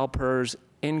anticipated CalPERS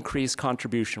increased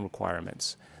contribution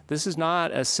requirements. This is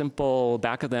not a simple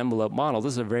back-of-the-envelope model.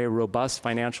 This is a very robust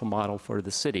financial model for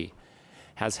the city.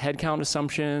 Has headcount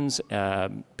assumptions,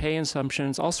 pay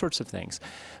assumptions, all sorts of things.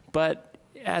 But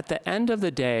at the end of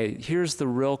the day, here's the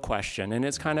real question, and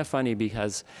it's kind of funny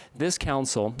because this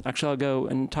council, actually I'll go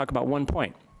and talk about one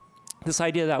point. This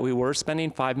idea that we were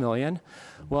spending $5 million,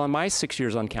 well, in my 6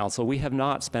 years on council, we have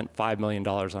not spent $5 million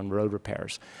on road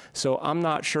repairs. So I'm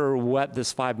not sure what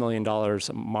this $5 million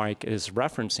Mike is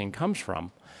referencing comes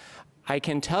from. I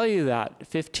can tell you that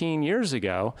 15 years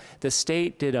ago, the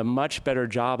state did a much better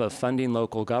job of funding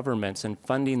local governments and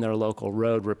funding their local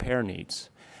road repair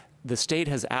needs. The state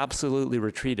has absolutely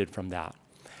retreated from that.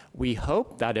 We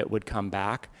hoped that it would come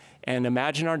back, and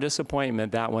imagine our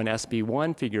disappointment that when SB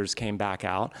 1 figures came back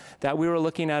out, that we were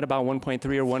looking at about $1.3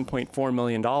 or $1.4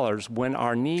 million when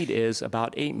our need is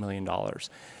about $8 million.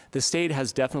 The state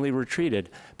has definitely retreated,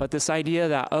 but this idea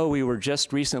that, oh, we were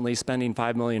just recently spending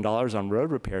 $5 million on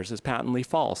road repairs is patently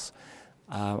false.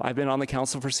 I've been on the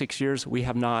council for 6 years. We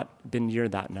have not been near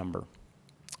that number.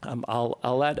 I'll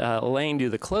let Elaine do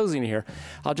the closing here.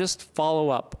 I'll just follow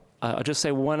up. I'll just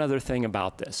say one other thing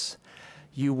about this.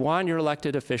 You want your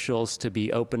elected officials to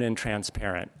be open and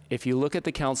transparent. If you look at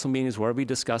the council meetings where we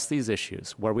discuss these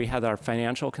issues, where we had our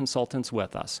financial consultants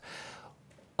with us,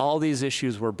 all these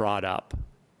issues were brought up.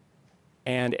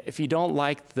 And if you don't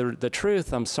like the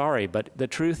truth, I'm sorry, but the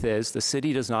truth is the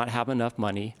city does not have enough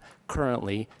money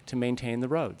currently to maintain the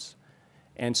roads.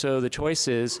 And so the choice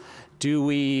is, do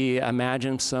we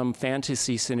imagine some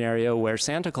fantasy scenario where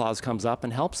Santa Claus comes up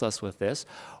and helps us with this,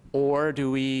 or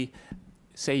do we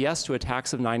say yes to a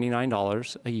tax of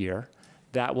 $99 a year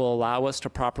that will allow us to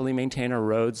properly maintain our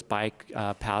roads, bike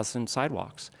paths, and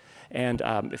sidewalks? And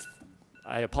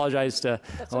I apologize to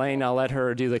Elaine. I'll let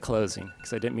her do the closing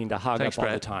because I didn't mean to hog Thanks, up all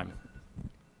the Brad. time.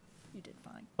 You did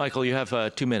fine. Michael, you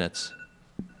have 2 minutes.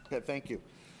 Okay, thank you.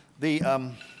 The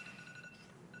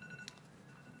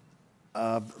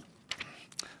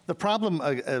problem,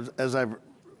 as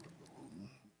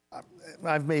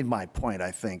I've made my point,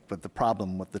 I think, but the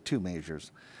problem with the two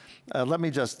measures. Let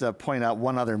me just point out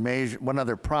one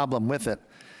other problem with it,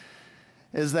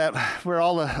 is that we're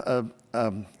all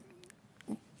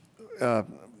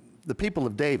the people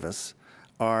of Davis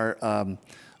are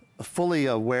fully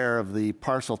aware of the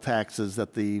parcel taxes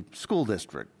that the school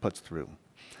district puts through.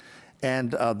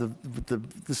 And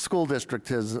the school district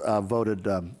has voted,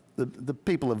 the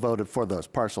people have voted for those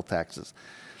parcel taxes.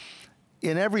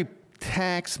 In every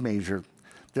tax measure,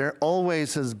 there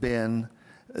always has been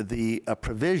the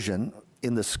provision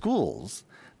in the schools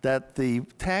that the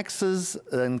taxes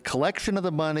and collection of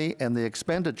the money and the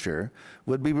expenditure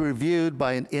would be reviewed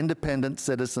by an independent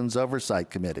citizens oversight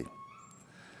committee.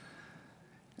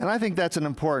 And I think that's an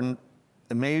important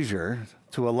measure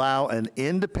to allow an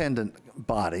independent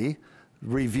body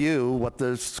review what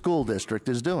the school district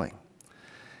is doing.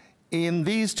 In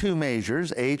these two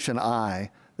measures, H and I,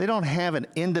 they don't have an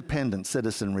independent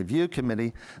citizen review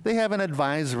committee. They have an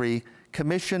advisory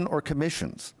commission or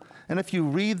commissions. And if you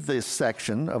read this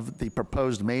section of the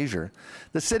proposed measure,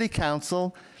 the city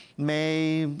council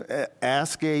may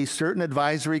ask a certain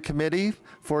advisory committee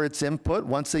for its input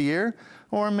once a year,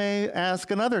 or may ask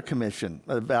another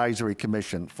advisory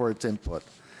commission for its input.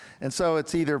 And so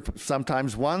it's either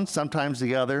sometimes one, sometimes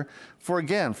the other, for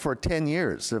 10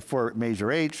 years. For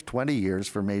Measure H, 20 years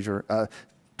for Measure,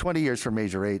 20 years for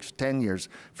Measure H, 10 years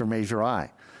for Measure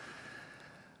I.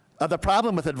 The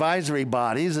problem with advisory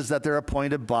bodies is that they're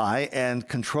appointed by and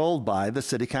controlled by the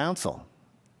city council.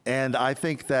 And I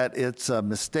think that it's a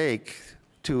mistake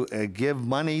to give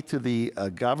money to the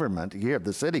government, here,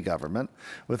 the city government,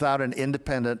 without an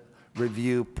independent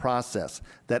review process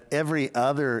that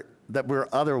we're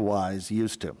otherwise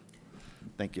used to.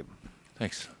 Thank you.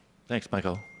 Thanks. Thanks,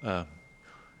 Michael. The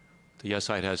yes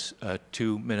side has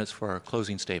 2 minutes for our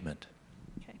closing statement.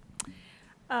 Okay.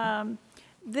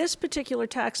 This particular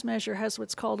tax measure has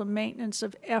what's called a maintenance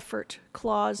of effort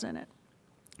clause in it,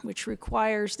 which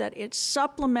requires that it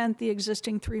supplement the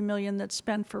existing $3 million that's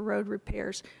spent for road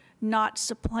repairs, not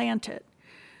supplant it,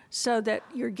 so that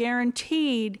you're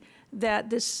guaranteed that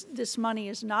this money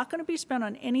is not going to be spent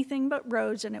on anything but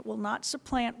roads, and it will not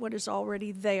supplant what is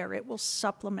already there. It will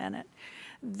supplement it.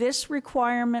 This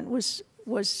requirement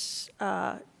was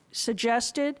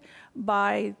suggested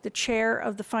by the chair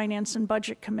of the Finance and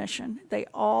Budget Commission. They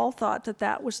all thought that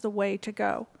that was the way to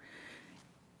go.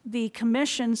 The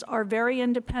commissions are very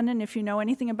independent. If you know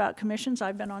anything about commissions,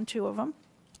 I've been on 2 of them.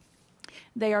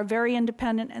 They are very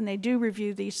independent, and they do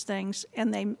review these things,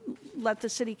 and they let the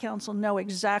city council know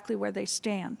exactly where they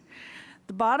stand.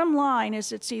 The bottom line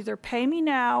is it's either pay me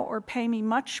now or pay me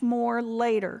much more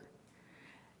later.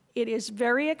 It is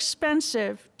very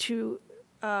expensive to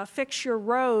fix your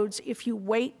roads if you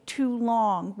wait too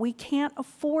long. We can't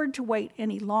afford to wait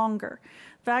any longer.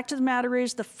 Fact of the matter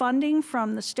is the funding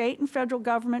from the state and federal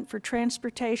government for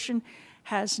transportation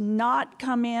has not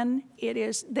come in.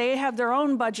 They have their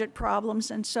own budget problems,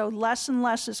 and so less and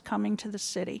less is coming to the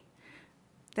city.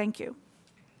 Thank you.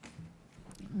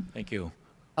 Thank you.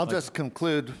 I'll just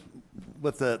conclude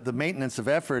with the maintenance of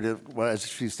effort, as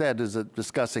she said, is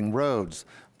discussing roads.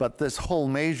 But this whole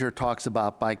measure talks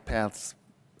about bike paths,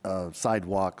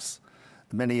 sidewalks,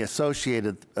 many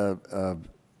associated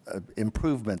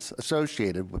improvements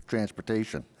associated with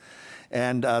transportation.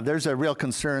 And there's a real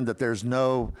concern that there's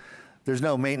no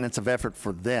maintenance of effort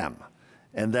for them,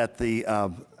 and that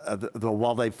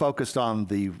while they focused on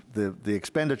the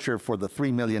expenditure for the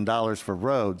 $3 million for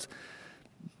roads,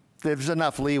 there's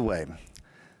enough leeway.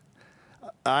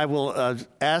 I will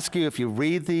ask you, if you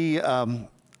read the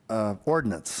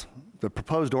ordinance, the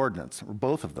proposed ordinance, or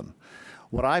both of them,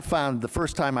 what I found the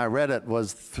first time I read it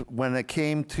was when it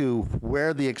came to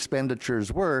where the expenditures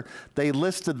were, they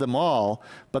listed them all,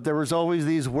 but there was always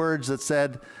these words that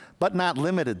said, but not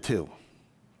limited to.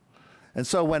 And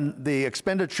so when the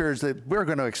expenditures that we're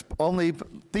going to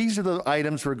these are the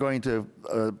items we're going to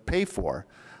pay for,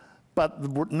 but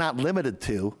we're not limited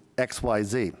to X, Y,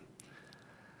 Z.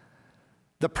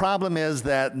 The problem is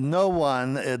that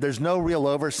there's no real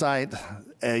oversight.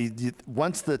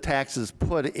 Once the tax is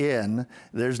put in,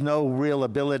 there's no real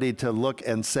ability to look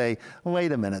and say,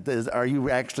 wait a minute, are you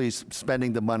actually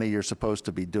spending the money you're supposed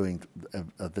to be doing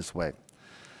this way?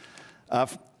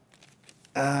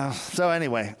 So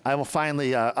anyway,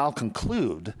 I'll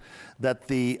conclude that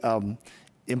the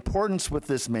importance with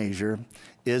this measure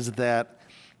is that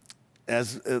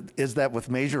is that with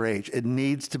Measure H, it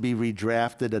needs to be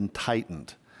redrafted and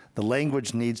tightened. The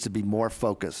language needs to be more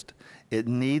focused. It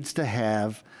needs to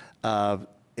have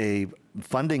a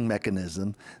funding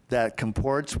mechanism that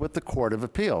comports with the Court of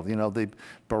Appeal. You know, the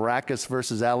Baracus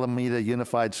versus Alameda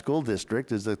Unified School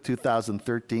District is a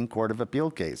 2013 Court of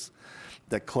Appeal case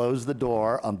that closed the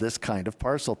door on this kind of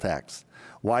parcel tax.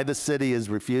 Why the city is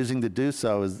refusing to do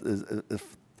so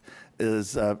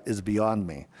is beyond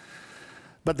me.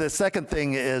 But the second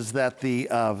thing is that the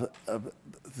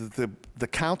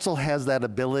council has that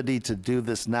ability to do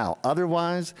this now.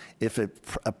 Otherwise, if it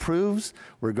approves,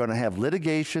 we're going to have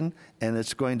litigation, and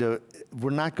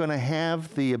we're not going to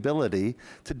have the ability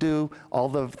to do all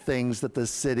the things that the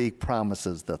city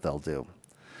promises that they'll do.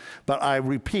 But I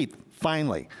repeat,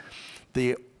 finally,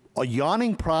 a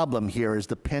yawning problem here is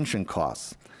the pension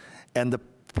costs. And the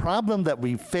problem that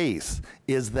we face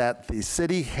is that the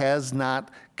city has not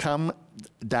come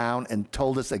down and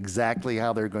told us exactly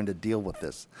how they're going to deal with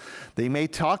this. They may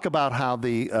talk about how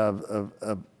the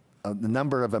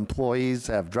number of employees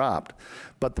have dropped,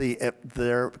 but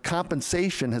their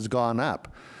compensation has gone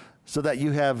up, so that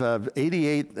you have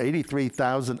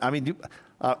 83,000. I mean,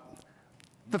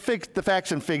 the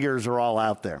facts and figures are all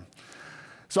out there.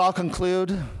 So I'll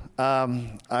conclude.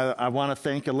 I want to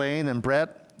thank Elaine and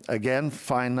Brett. Again,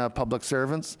 fine public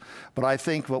servants. But I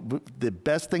think the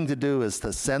best thing to do is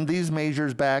to send these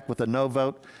measures back with a no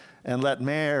vote and let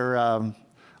Mayor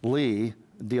Lee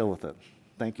deal with it.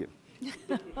 Thank you.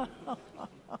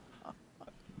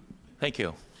 Thank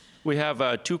you. We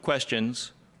have 2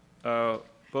 questions,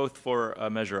 both for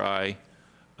Measure I.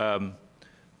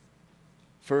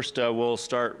 First, we'll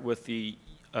start with the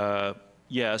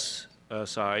yes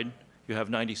side. You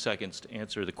have 90 seconds to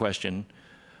answer the question.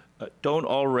 Don't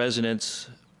all residents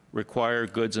require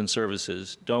goods and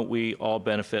services? Don't we all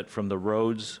benefit from the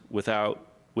roads without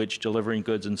which delivering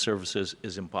goods and services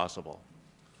is impossible?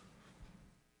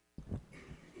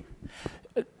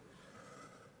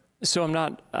 So I'm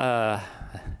not,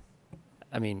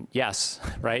 I mean, yes,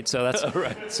 right? So that's,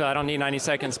 right. So I don't need 90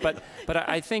 seconds, but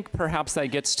I think perhaps that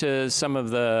gets to some of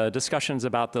the discussions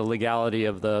about the legality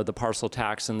of the parcel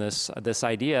tax and this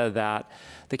idea that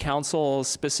the council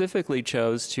specifically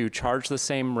chose to charge the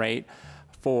same rate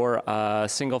for a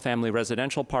single-family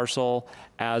residential parcel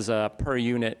as a per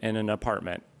unit in an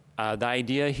apartment. The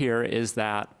idea here is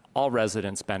that all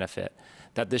residents benefit,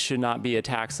 that this should not be a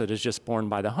tax that is just borne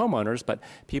by the homeowners, but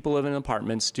people living in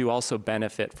apartments do also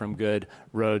benefit from good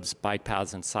roads, bike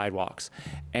paths, and sidewalks.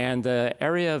 And the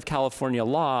area of California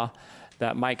law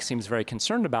that Mike seems very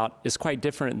concerned about is quite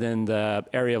different than the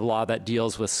area of law that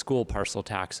deals with school parcel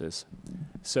taxes.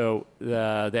 So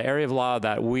the area of law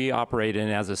that we operate in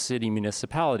as a city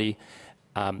municipality,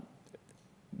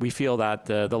 we feel that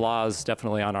the law is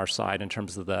definitely on our side in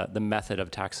terms of the method of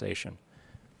taxation.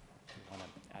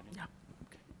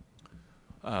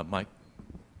 Mike?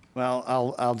 Well,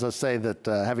 I'll just say that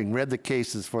having read the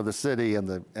cases for the city and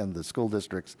the school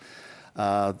districts,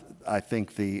 I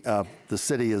think the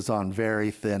city is on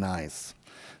very thin ice.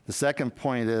 The second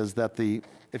point is that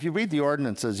if you read the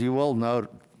ordinances, you will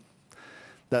note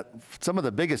that some of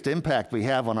the biggest impact we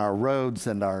have on our roads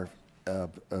and on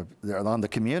the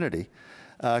community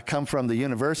come from the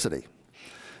university.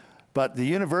 But the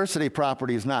university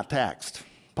property is not taxed.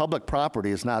 Public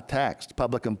property is not taxed.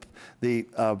 The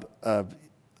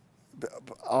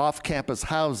off-campus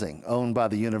housing owned by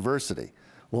the university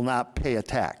will not pay a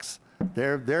tax.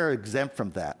 They're exempt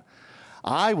from that.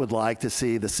 I would like to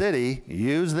see the city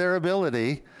use their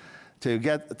ability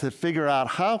to figure out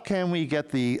how can we get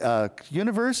the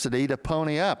university to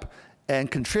pony up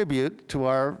and contribute to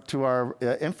our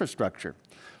infrastructure.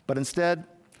 But instead,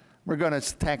 we're going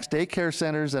to tax daycare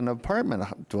centers and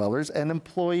apartment dwellers and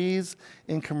employees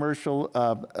in commercial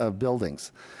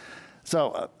buildings.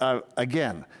 So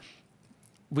again,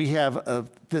 we have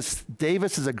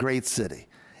Davis is a great city.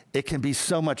 It can be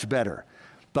so much better.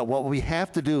 But what we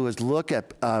have to do is look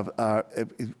at our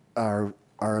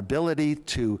ability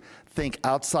to think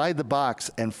outside the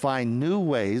box and find new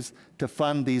ways to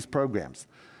fund these programs.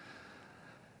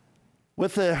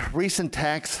 With the recent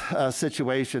tax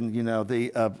situation, you know,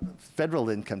 the federal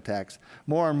income tax,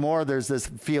 more and more there's this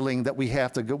feeling that we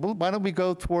have to go, well, why don't we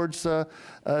go towards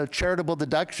charitable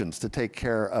deductions to take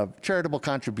care of charitable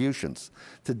contributions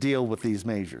to deal with these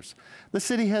measures. The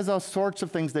city has all sorts of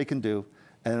things they can do,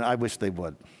 and I wish they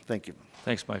would. Thank you.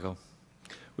 Thanks, Michael.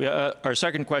 Our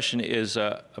second question is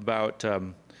about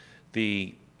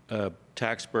the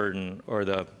tax burden or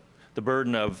the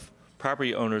burden of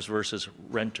property owners versus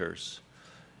renters.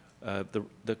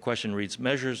 The question reads,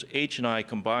 Measures H and I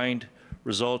combined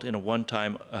result in a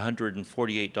one-time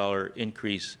 $148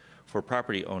 increase for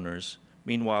property owners.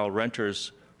 Meanwhile,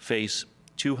 renters face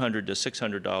 $200 to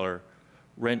 $600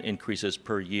 rent increases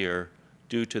per year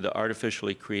due to the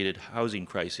artificially created housing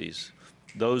crises.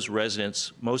 Those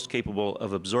residents most capable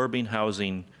of absorbing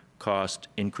housing cost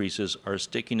increases are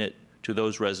sticking it to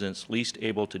those residents least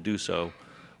able to do so.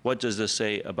 What does this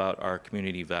say about our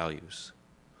community values?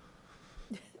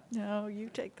 No, you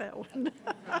take that one.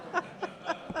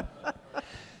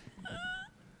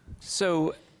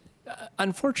 So,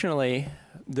 unfortunately,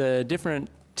 the different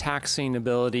taxing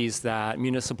abilities that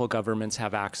municipal governments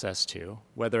have access to,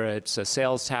 whether it's a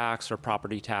sales tax or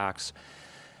property tax,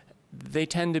 they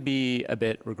tend to be a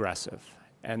bit regressive.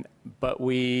 But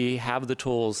we have the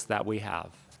tools that we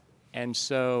have. And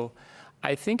so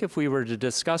I think if we were to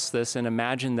discuss this and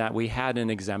imagine that we had an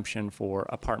exemption for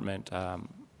apartment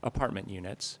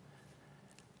units,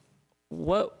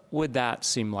 what would that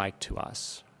seem like to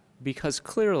us? Because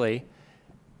clearly,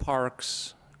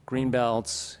 parks, green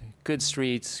belts, good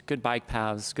streets, good bike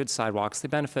paths, good sidewalks, they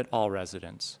benefit all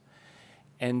residents.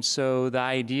 And so the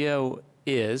idea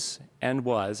is, and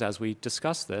was, as we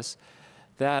discussed this,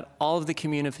 that all of the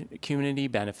community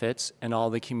benefits and all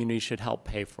the community should help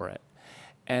pay for it.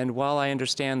 And while I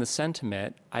understand the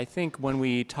sentiment, I think when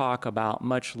we talk about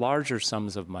much larger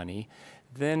sums of money,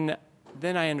 then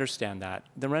I understand that.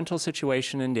 The rental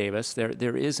situation in Davis,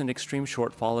 there is an extreme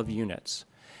shortfall of units.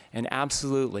 And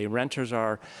absolutely, renters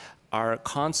are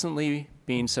constantly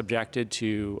being subjected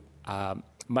to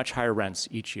much higher rents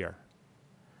each year.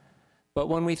 But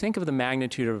when we think of the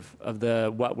magnitude of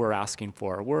what we're asking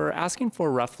for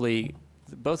roughly,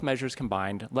 both measures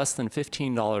combined, less than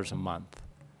 $15 a month.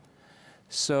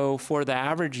 So for the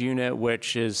average unit,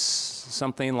 which is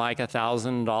something like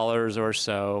 $1,000 or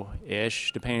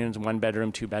so-ish, depending on 1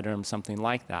 bedroom, 2 bedroom, something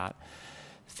like that,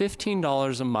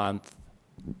 $15 a month,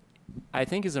 I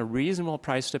think, is a reasonable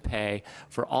price to pay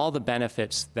for all the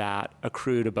benefits that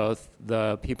accrue to both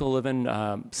the people who live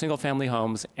in single-family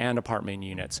homes and apartment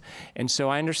units. And so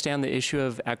I understand the issue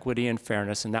of equity and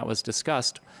fairness, and that was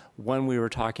discussed when we were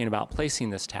talking about placing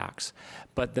this tax.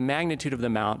 But the magnitude of the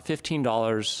amount,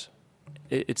 $15,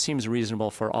 it seems reasonable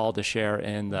for all to share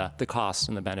in the costs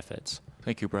and the benefits.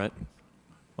 Thank you, Brett.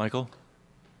 Michael?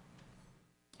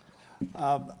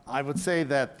 I would say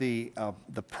that the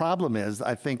problem is,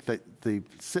 I think that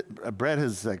Brett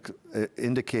has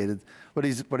indicated what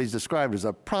he's described as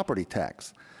a property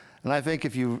tax, and I think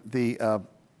if you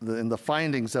in the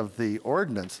findings of the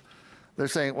ordinance, they're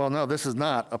saying, well, no, this is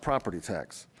not a property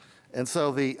tax, and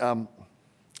so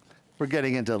we're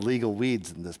getting into legal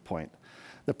weeds at this point.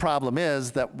 The problem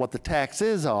is that what the tax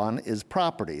is on is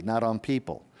property, not on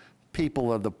people.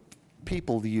 People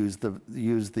use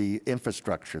the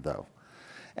infrastructure, though.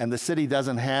 And the city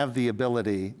doesn't have the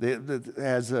ability, it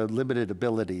has a limited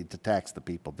ability to tax the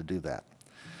people to do that.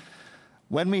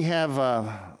 When we have,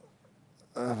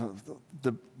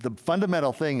 the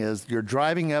fundamental thing is you're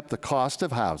driving up the cost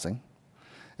of housing,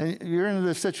 and you're in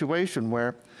this situation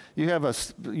where you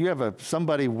have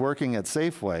somebody working at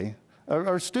Safeway,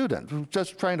 or a student who's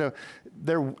just trying to,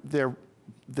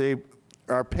 they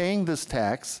are paying this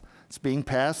tax. It's being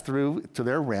passed through to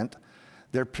their rent.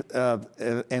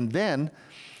 And then,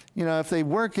 if they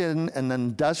work in an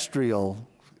industrial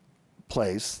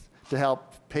place to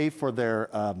help pay for their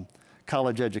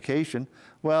college education,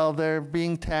 well, they're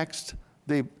being taxed.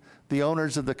 The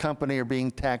owners of the company are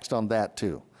being taxed on that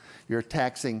too. You're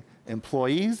taxing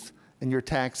employees and you're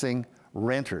taxing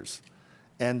renters.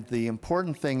 And the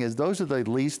important thing is those are the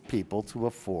least people to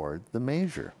afford the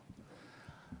measure.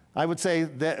 I would say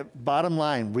that, bottom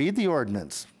line, read the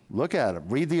ordinance, look at it,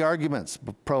 read the arguments,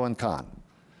 pro and con.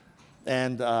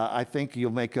 And I think you'll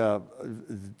make a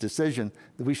decision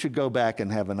that we should go back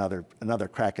and have another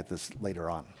crack at this later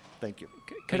on. Thank you.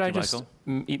 Could I just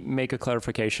make a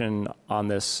clarification on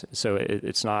this? So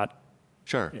it's not.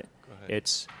 Sure. Go ahead.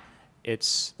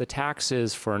 It's the tax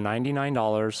is for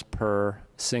 $99 per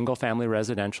single-family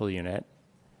residential unit.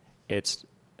 It's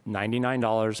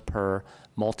 $99 per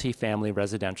multi-family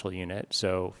residential unit.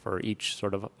 So for each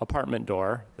sort of apartment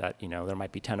door that, there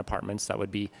might be 10 apartments, that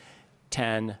would be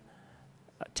 10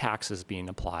 taxes being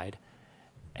applied.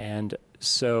 And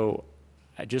so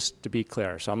just to be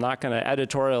clear, so I'm not going to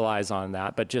editorialize on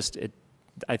that, but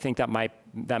I think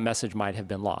that message might have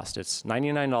been lost. It's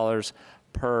 $99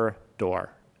 per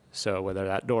door. So whether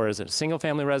that door is a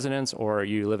single-family residence or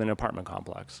you live in an apartment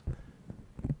complex.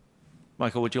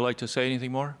 Michael, would you like to say anything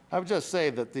more? I would just say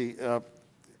that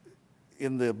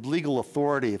in the legal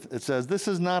authority, it says this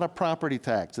is not a property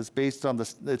tax.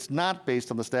 It's not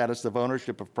based on the status of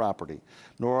ownership of property,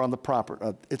 nor on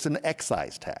the it's an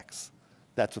excise tax.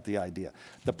 That's what the idea.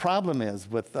 The problem is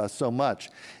with so much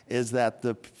is that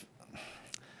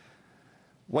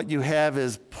what you have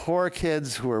is poor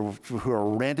kids who are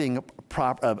renting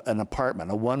an apartment,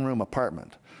 a one-room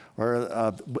apartment, or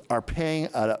are paying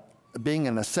being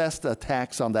assessed a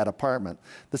tax on that apartment,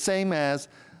 the same as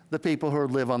the people who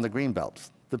live on the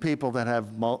greenbelts, the people that have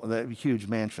huge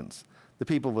mansions, the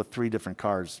people with 3 different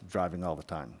cars driving all the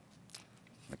time.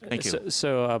 Thank you.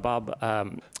 So Bob,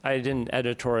 I didn't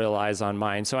editorialize on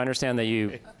mine, so I understand that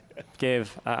you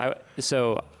gave,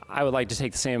 so I would like to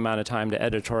take the same amount of time to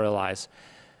editorialize.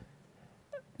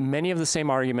 Many of the same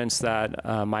arguments that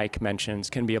Mike mentions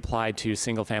can be applied to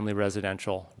single-family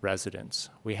residential residents.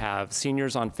 We have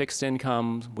seniors on fixed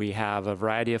incomes. We have a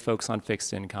variety of folks on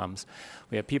fixed incomes.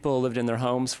 We have people who lived in their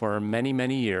homes for many,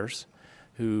 many years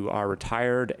who are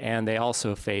retired, and they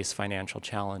also face financial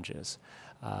challenges.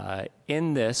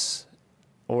 In this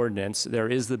ordinance, there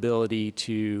is the ability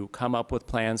to come up with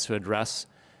plans to address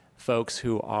folks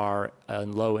who are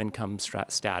in low income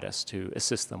status, to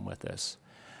assist them with this.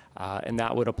 And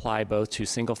that would apply both to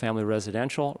single-family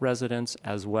residential residents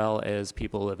as well as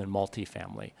people who live in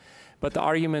multifamily. But the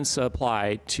arguments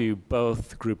apply to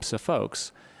both groups of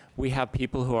folks. We have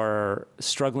people who are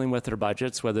struggling with their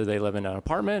budgets, whether they live in an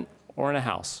apartment or in a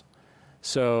house.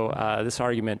 So this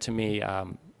argument to me,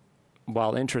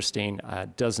 while interesting,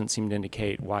 doesn't seem to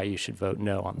indicate why you should vote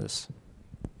no on this.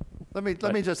 Let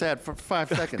me just add for 5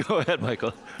 seconds. Go ahead,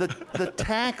 Michael. The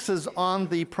taxes on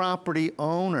the property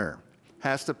owner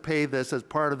has to pay this as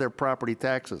part of their property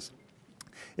taxes.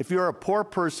 If you're a poor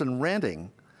person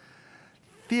renting,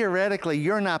 theoretically,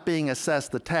 you're not being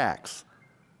assessed the tax.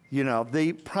 You know,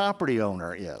 the property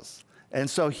owner is. And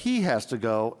so he has to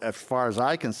go, as far as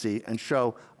I can see, and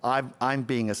show I'm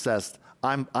being assessed.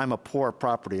 I'm a poor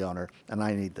property owner, and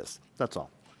I need this. That's all.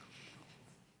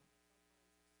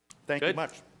 Thank you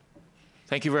much.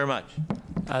 Thank you very much.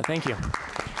 Thank you.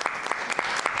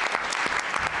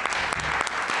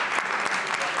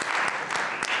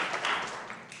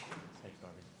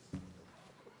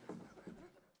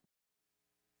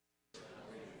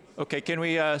 Okay, can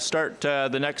we start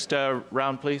the next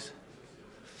round, please?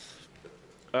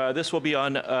 This will be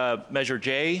on Measure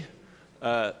J.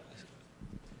 The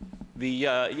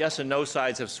yes and no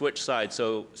sides have switched sides.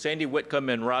 So Sandy Whitcombe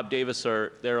and Robb Davis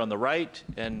are there on the right,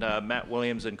 and Matt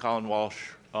Williams and Colin Walsh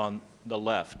on the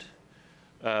left.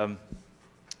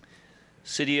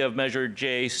 City of Measure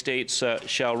J states,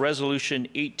 shall Resolution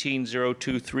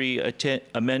 18023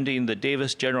 amending the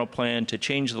Davis General Plan to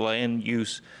change the land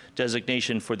use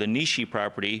designation for the Nishi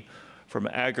property from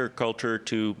agriculture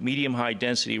to medium-high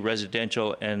density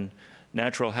residential and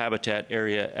natural habitat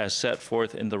area as set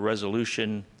forth in the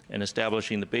resolution and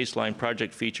establishing the baseline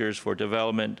project features for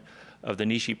development of the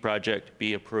Nishi project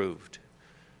be approved.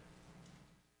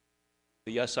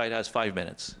 The yes side has 5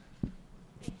 minutes.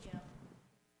 Thank you.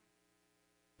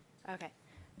 Okay.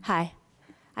 Hi,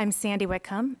 I'm Sandy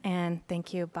Whitcombe, and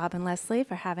thank you, Bob and Leslie,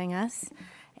 for having us.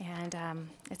 And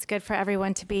it's good for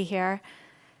everyone to be here.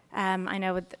 I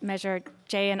know with Measure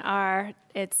J and R,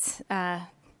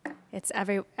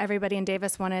 everybody in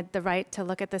Davis wanted the right to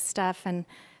look at this stuff, and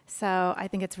so I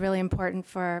think it's really important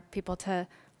for people to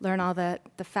learn all the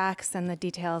facts and the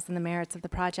details and the merits of the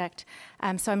project.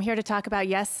 So I'm here to talk about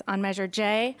yes on Measure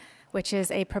J, which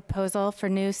is a proposal for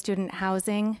new student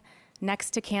housing next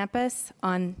to campus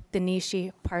on the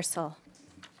Nishi parcel.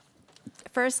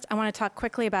 First, I want to talk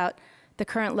quickly about the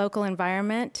current local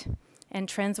environment and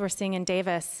trends we're seeing in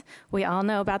Davis. We all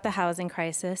know about the housing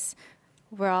crisis.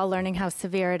 We're all learning how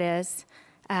severe it is.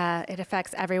 It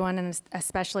affects everyone, and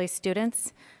especially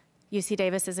students. UC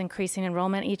Davis is increasing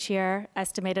enrollment each year,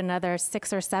 estimate another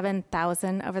 6,000 or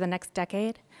 7,000 over the next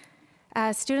decade.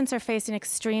 Students are facing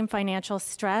extreme financial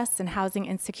stress and housing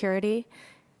insecurity.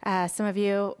 Some of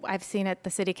you, I've seen at the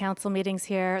city council meetings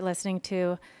here, listening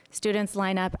to students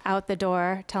line up out the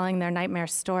door telling their nightmare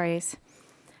stories.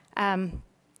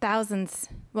 Thousands,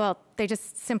 well, they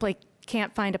just simply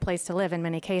can't find a place to live in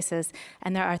many cases,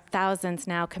 and there are thousands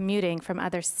now commuting from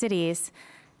other cities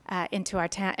into our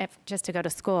town just to go to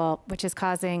school, which is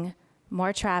causing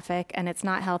more traffic, and it's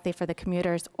not healthy for the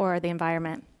commuters or the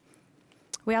environment.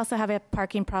 We also have a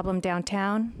parking problem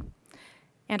downtown,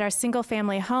 and our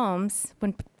single-family homes,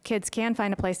 when kids can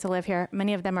find a place to live here,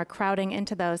 many of them are crowding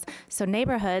into those. So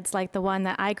neighborhoods like the one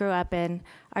that I grew up in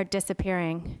are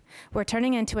disappearing. We're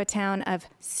turning into a town of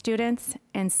students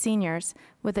and seniors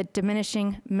with a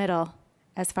diminishing middle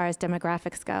as far as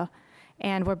demographics go.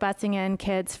 And we're busing in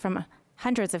kids from,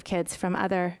 hundreds of kids from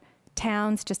other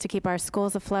towns just to keep our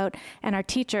schools afloat. And our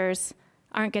teachers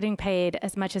aren't getting paid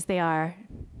as much as they are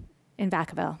in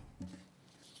Vacaville.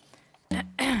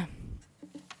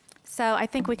 So I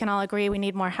think we can all agree we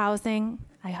need more housing,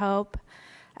 I hope.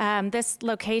 This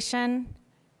location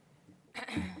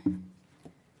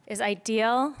is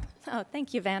ideal. Oh,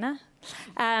 thank you, Vanna.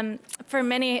 For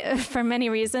many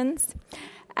reasons.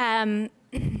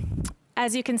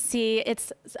 As you can see,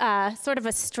 it's sort of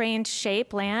a strange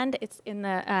shape land. It's in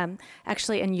the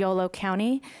actually in Yolo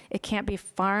County. It can't be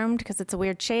farmed because it's a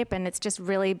weird shape, and it's just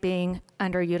really being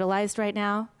underutilized right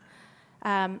now.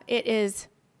 It is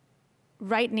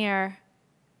right near.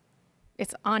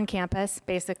 It's on campus,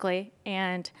 basically,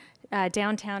 and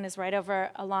downtown is right over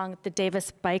along the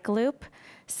Davis bike loop.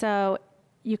 So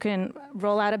you can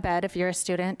roll out of bed if you're a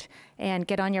student and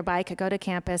get on your bike, go to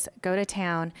campus, go to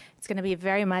town. It's going to be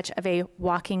very much of a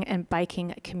walking and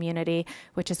biking community,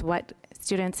 which is what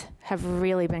students have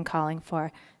really been calling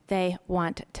for. They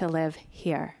want to live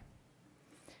here.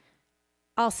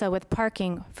 Also, with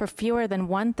parking for fewer than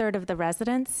 1/3 of the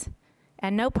residents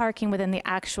and no parking within the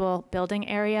actual building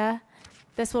area,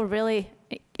 this will really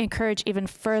encourage even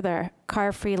further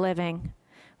car-free living,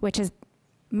 which is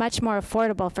much more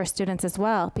affordable for students as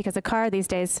well, because a car these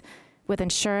days with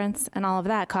insurance and all of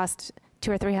that costs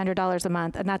 $200 or $300 a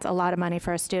month, and that's a lot of money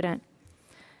for a student.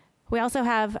 We also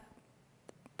have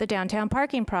the downtown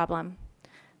parking problem.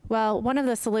 Well, one of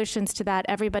the solutions to that,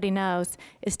 everybody knows,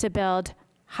 is to build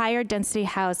higher density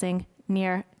housing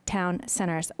near town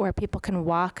centers where people can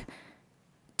walk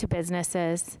to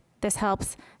businesses. This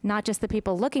helps not just the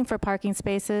people looking for parking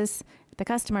spaces, the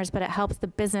customers, but it helps the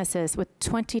businesses with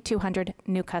 2,200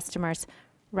 new customers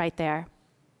right there.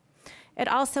 It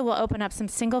also will open up some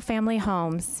single-family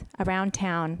homes around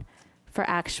town for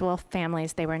actual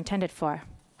families they were intended for.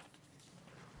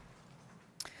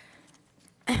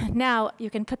 Now,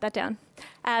 you can put that down.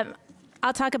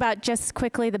 I'll talk about just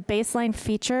quickly the baseline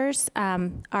features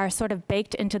are sort of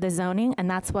baked into the zoning, and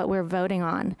that's what we're voting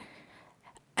on.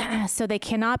 So they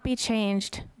cannot be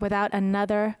changed without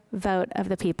another vote of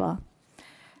the people.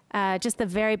 Just the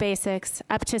very basics,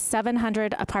 up to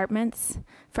 700 apartments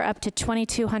for up to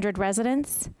 2,200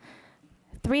 residents.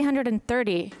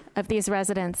 330 of these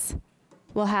residents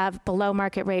will have below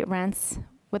market rate rents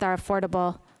with our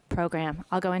affordable program.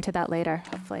 I'll go into that later,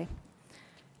 hopefully.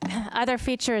 Other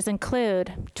features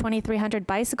include 2,300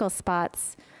 bicycle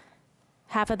spots.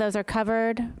 Half of those are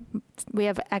covered. We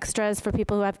have extras for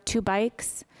people who have 2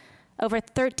 bikes. Over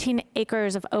 13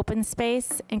 acres of open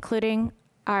space, including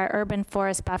our urban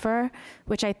forest buffer,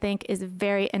 which I think is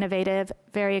very innovative,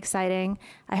 very exciting.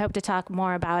 I hope to talk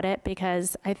more about it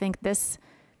because I think this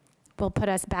will put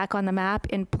us back on the map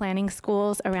in planning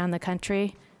schools around the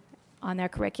country on their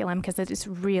curriculum, because it is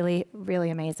really,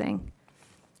 really amazing.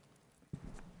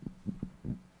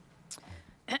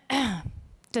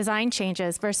 Design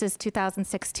changes versus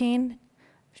 2016.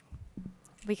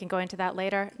 We can go into that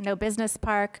later. No business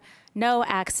park, no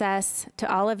access to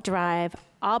Olive Drive,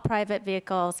 all private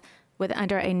vehicles with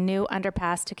under a new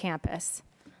underpass to campus.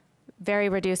 Very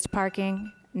reduced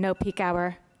parking, no peak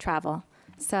hour travel.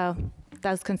 So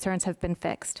those concerns have been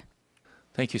fixed.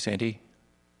 Thank you, Sandy.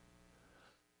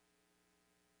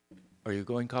 Are you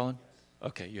going, Colin?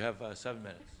 Okay, you have 7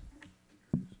 minutes.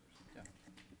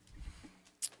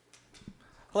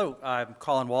 Hello, I'm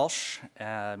Colin Walsh,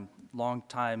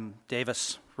 longtime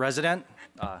Davis resident.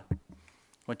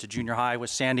 Went to junior high with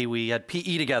Sandy. We had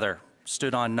PE together,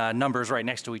 stood on numbers right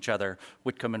next to each other,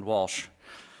 Whitcombe and Walsh.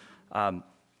 I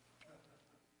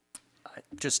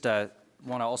just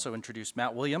want to also introduce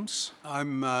Matt Williams.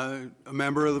 I'm a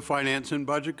member of the Finance and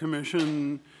Budget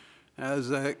Commission. As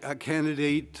a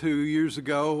candidate 2 years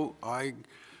ago, I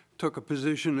took a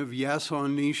position of yes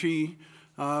on Nishi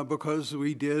because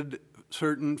we did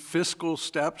certain fiscal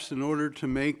steps in order to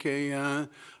make a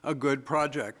good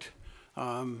project.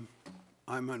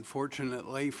 I'm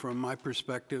unfortunately, from my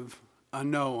perspective, a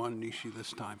no on Nishi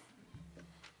this time.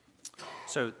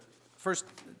 So first,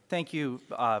 thank you,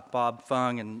 Bob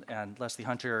Fung and Leslie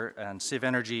Hunter and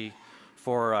CivEnergy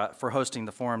for hosting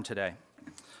the forum today.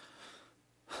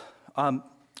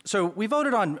 So we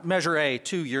voted on Measure A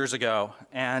 2 years ago,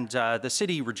 and the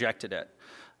city rejected it.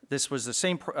 This was the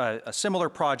same, a similar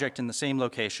project in the same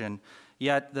location,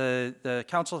 yet the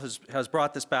council has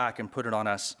brought this back and put it on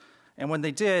us. And when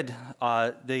they did,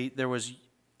 there was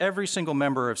every single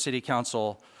member of city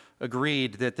council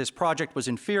agreed that this project was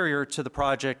inferior to the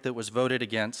project that was voted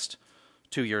against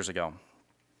 2 years ago.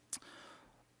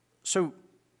 So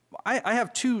I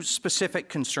have 2 specific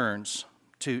concerns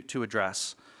to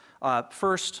address.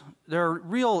 First, there are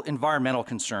real environmental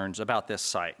concerns about this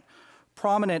site.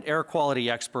 Prominent air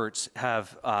quality experts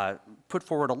have put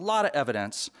forward a lot of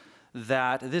evidence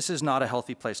that this is not a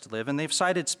healthy place to live, and they've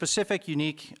cited specific,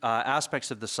 unique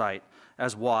aspects of the site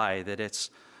as why, that it's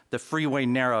the freeway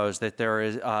narrows, that there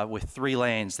is, with 3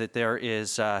 lanes, that there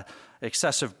is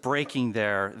excessive braking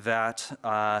there, that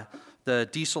the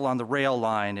diesel on the rail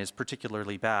line is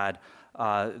particularly bad.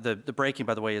 The braking,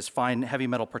 by the way, is fine heavy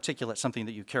metal particulate, something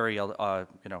that you carry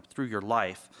through your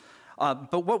life.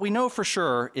 But what we know for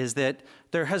sure is that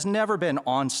there has never been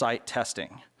on-site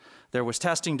testing. There was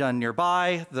testing done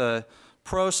nearby. The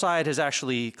pro side has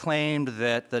actually claimed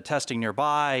that the testing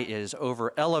nearby is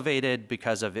over-elevated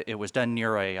because of it was done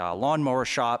near a lawnmower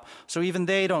shop. So even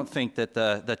they don't think that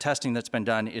the testing that's been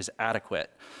done is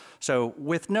adequate. So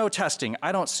with no testing,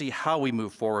 I don't see how we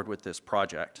move forward with this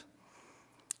project.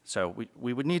 So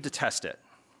we would need to test it.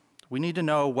 We need to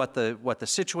know what the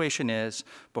situation is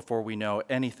before we know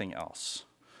anything else.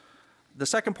 The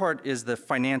second part is the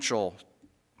financial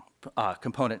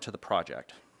component to the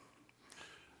project.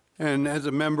 And as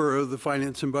a member of the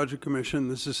Finance and Budget Commission,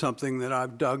 this is something that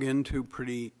I've dug into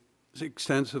pretty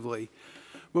extensively.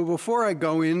 But before I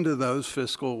go into those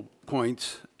fiscal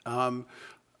points, I'd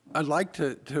like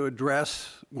to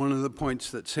address one of the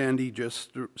points that Sandy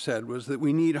just said, was that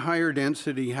we need higher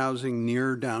density housing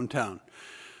near downtown.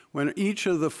 When each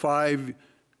of the 5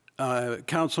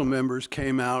 council members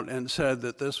came out and said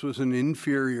that this was an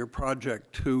inferior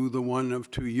project to the one of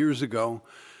 2 years ago,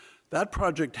 that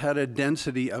project had a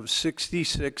density of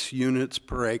 66 units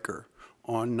per acre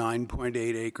on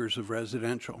 9.8 acres of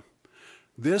residential.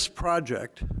 This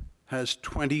project has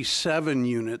 27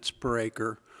 units per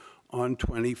acre on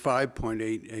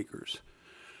 25.8 acres.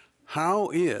 How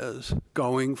is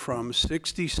going from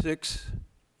 66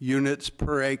 units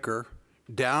per acre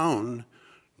down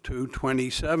to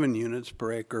 27 units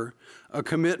per acre a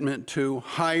commitment to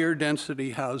higher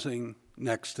density housing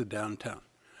next to downtown?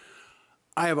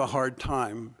 I have a hard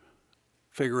time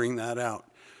figuring that out.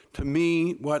 To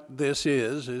me, what this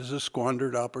is a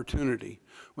squandered opportunity.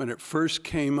 When it first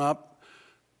came up,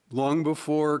 long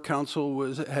before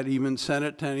council had even sent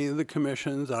it to any of the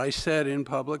commissions, I said in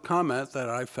public comment that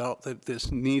I felt that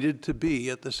this needed to be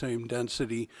at the same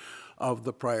density of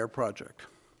the prior project.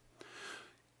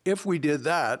 If we did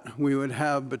that, we would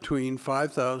have between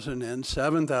 5,000 and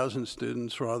 7,000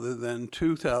 students rather than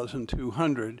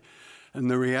 2,200. And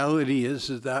the reality is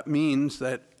that means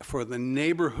that for the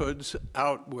neighborhoods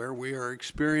out where we are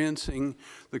experiencing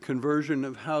the conversion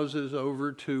of houses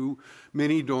over to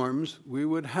mini dorms, we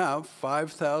would have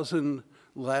 5,000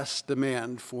 less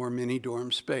demand for mini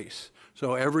dorm space.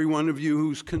 So every one of you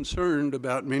who's concerned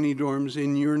about mini dorms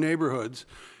in your neighborhoods,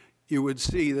 you would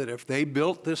see that if they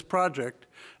built this project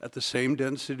at the same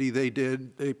density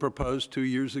they proposed 2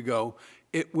 years ago,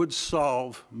 it would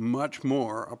solve much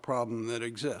more a problem that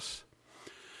exists.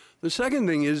 The second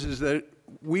thing is that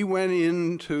we went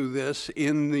into this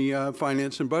in the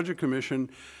Finance and Budget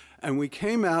Commission, and we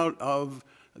came out of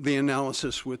the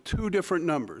analysis with 2 different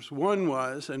numbers. One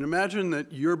was, and imagine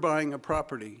that you're buying a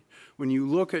property. When you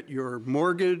look at your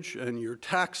mortgage and your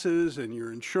taxes and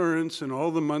your insurance and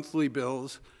all the monthly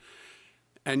bills,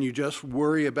 and you just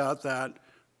worry about that,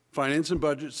 Finance and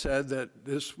Budget said that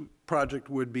this project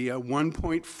would be a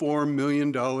 $1.4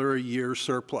 million a year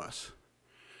surplus.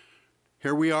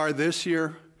 Here we are this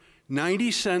year, 90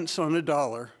 cents on a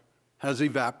dollar has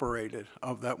evaporated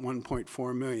of that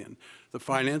 1.4 million. The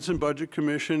Finance and Budget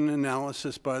Commission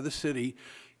analysis by the city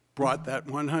brought that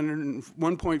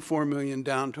 1.4 million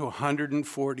down to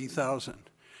 140,000.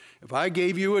 If I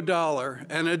gave you a dollar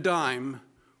and a dime,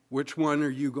 which one are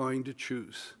you going to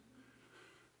choose?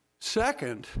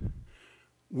 Second,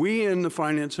 we in the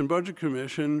Finance and Budget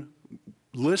Commission,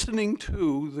 listening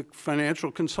to the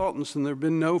financial consultants, and there have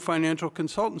been no financial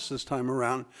consultants this time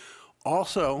around,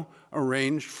 also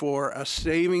arranged for a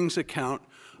savings account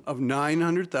of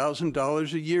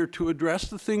 $900,000 a year to address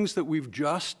the things that we've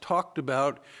just talked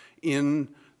about in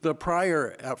the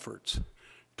prior efforts,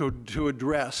 to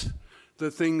address the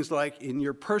things like in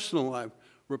your personal life,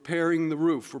 repairing the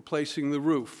roof, replacing the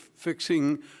roof,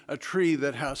 fixing a tree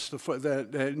that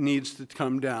that needs to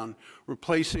come down,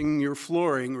 replacing your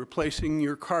flooring, replacing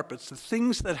your carpets, the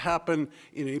things that happen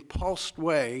in a pulsed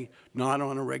way, not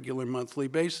on a regular monthly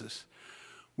basis.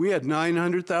 We had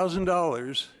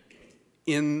 $900,000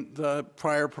 in the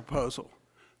prior proposal.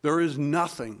 There is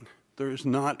nothing, there is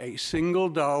not a single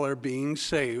dollar being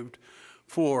saved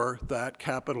for that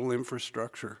capital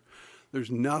infrastructure.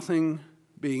 There's nothing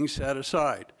being set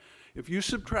aside. If you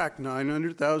subtract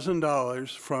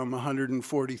 $900,000 from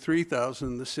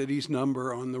 $143,000, the city's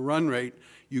number on the run rate,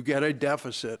 you get a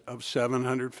deficit of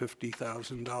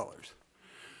 $750,000.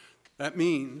 That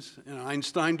means, and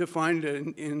Einstein defined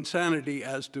insanity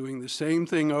as doing the same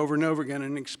thing over and over again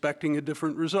and expecting a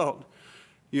different result.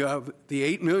 You have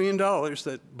the $8 million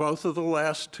that both of the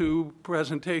last two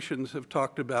presentations have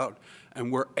talked about,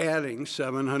 and we're adding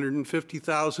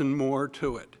 $750,000 more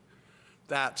to it.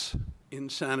 That's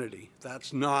insanity.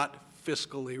 That's not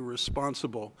fiscally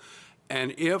responsible.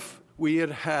 And if we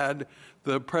had had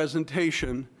the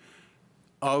presentation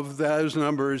of those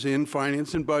numbers in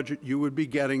finance and budget, you would be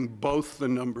getting both the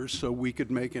numbers so we could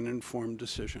make an informed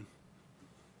decision.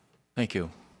 Thank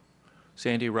you.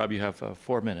 Sandy, Rob, you have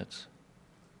 4 minutes.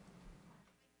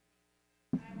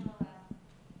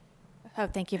 Oh,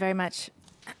 thank you very much.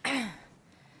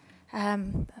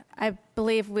 I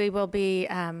believe we will be,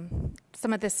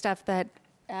 some of this stuff that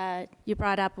you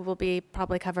brought up will be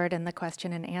probably covered in the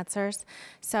question and answers.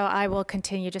 So I will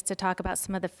continue just to talk about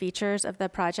some of the features of the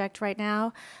project right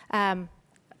now. I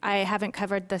haven't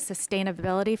covered the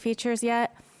sustainability features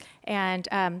yet. And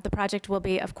the project will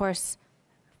be, of course,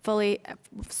 fully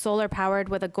solar powered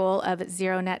with a goal of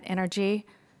zero net energy,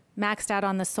 maxed out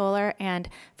on the solar. And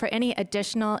for any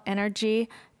additional energy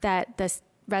that the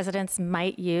residents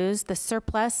might use, the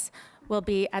surplus will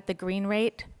be at the green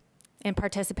rate in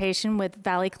participation with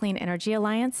Valley Clean Energy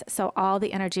Alliance. So all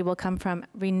the energy will come from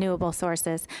renewable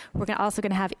sources. We're also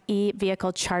going to have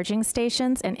e-vehicle charging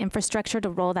stations and infrastructure to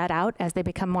roll that out as they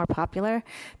become more popular.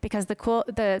 Because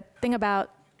the thing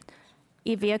about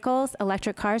e-vehicles,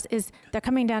 electric cars, is they're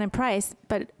coming down in price,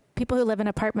 but people who live in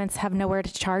apartments have nowhere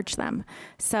to charge them.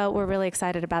 So we're really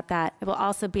excited about that. It will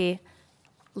also be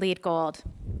LEED Gold.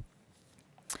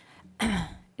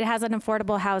 It has an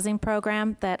affordable housing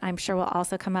program that I'm sure will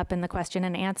also come up in the question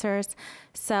and answers.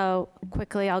 So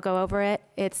quickly, I'll go over it.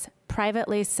 It's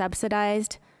privately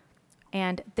subsidized,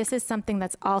 and this is something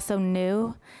that's also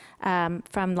new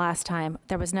from last time.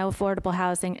 There was no affordable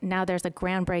housing. Now there's a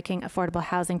groundbreaking affordable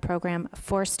housing program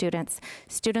for students.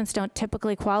 Students don't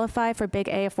typically qualify for Big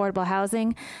A affordable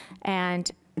housing,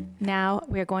 and now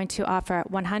we're going to offer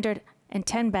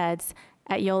 110 beds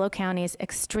at Yolo County's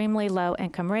extremely low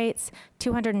income rates,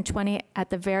 220 at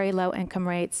the very low income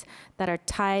rates that are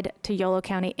tied to Yolo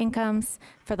County incomes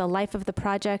for the life of the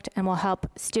project and will help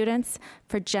students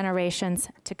for generations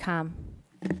to come.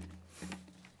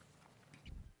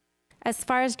 As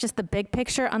far as just the big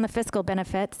picture on the fiscal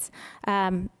benefits,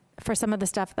 for some of the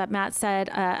stuff that Matt said,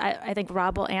 I think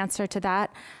Rob will answer to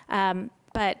that.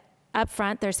 But up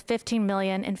front, there's $15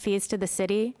 million in fees to the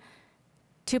city,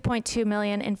 $2.2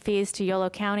 million in fees to Yolo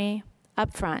County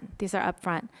upfront. These are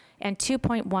upfront, and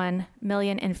 $2.1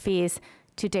 million in fees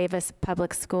to Davis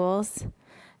Public Schools.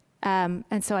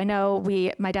 And so I know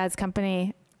my dad's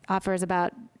company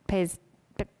pays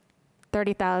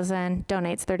 $30,000,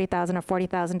 donates $30,000 or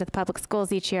 $40,000 to the public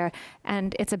schools each year,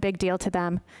 and it's a big deal to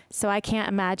them. So I can't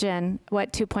imagine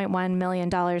what $2.1 million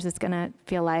is going to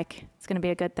feel like. It's going to be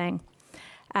a good thing.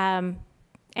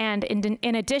 And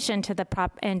in addition to the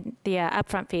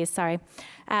upfront fees,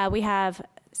 we have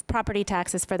property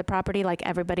taxes for the property like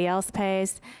everybody else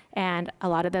pays, and a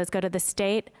lot of those go to the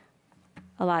state,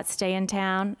 a lot stay in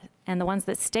town, and the ones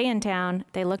that stay in town,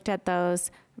 they looked at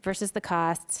those versus the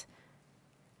costs.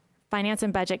 Finance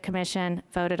and Budget Commission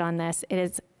voted on this. It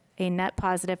is a net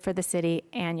positive for the city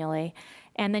annually.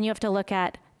 And then you have to look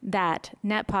at that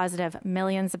net positive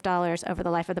millions of dollars over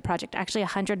the life of the project, actually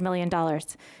 $100 million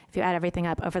if you add everything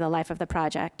up over the life of the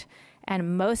project.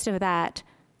 And most of that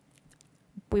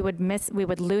we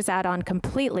would lose out on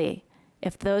completely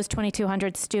if those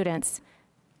 2,200 students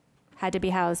had to be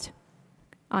housed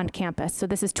on campus. So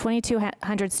this is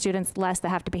 2,200 students less that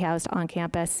have to be housed on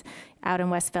campus out in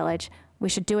West Village. We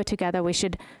should do it together. We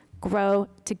should grow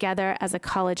together as a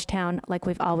college town like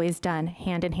we've always done,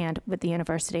 hand in hand with the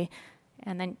university.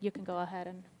 And then you can go ahead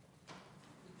and.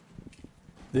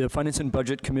 The Finance and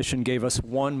Budget Commission gave us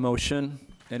one motion,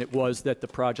 and it was that the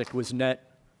project was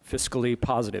net fiscally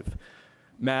positive.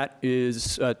 Matt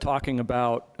is talking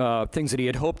about things that he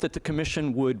had hoped that the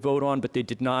commission would vote on, but they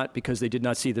did not because they did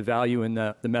not see the value in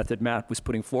the method Matt was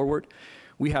putting forward.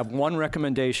 We have one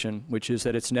recommendation, which is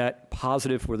that it's net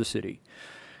positive for the city.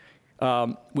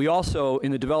 We also,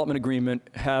 in the development agreement,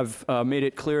 have made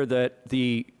it clear that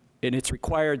and it's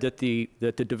required that the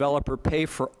developer pay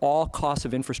for all costs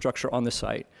of infrastructure on the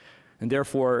site. And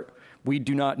therefore, we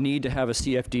do not need to have a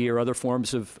CFD or other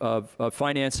forms of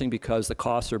financing because the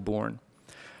costs are borne.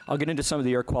 I'll get into some of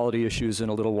the air quality issues in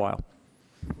a little while.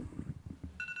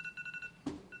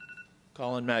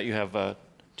 Colin, Matt, you have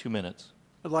 2 minutes.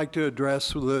 I'd like to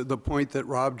address the point that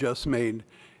Rob just made.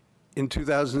 In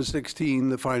 2016,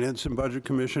 the Finance and Budget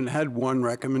Commission had one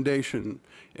recommendation.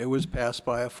 It was passed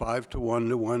by a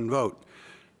 5-to-1 vote.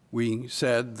 We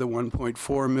said the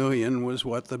 1.4 million was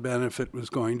what the benefit was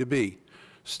going to be.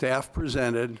 Staff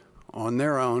presented on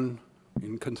their own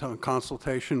in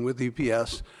consultation with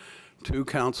EPS, to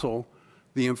council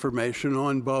the information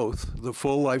on both the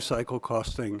full life cycle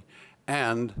costing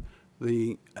and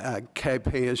the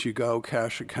pay-as-you-go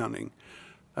cash accounting.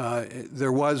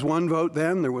 There was one vote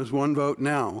then, there was one vote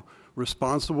now.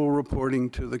 Responsible reporting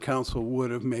to the council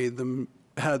would have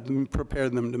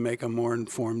prepared them to make a more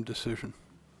informed decision.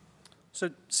 So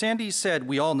Sandy said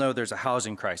we all know there's a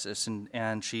housing crisis,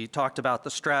 and she talked about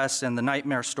the stress and the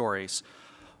nightmare stories.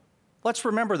 Let's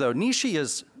remember, though, Nishi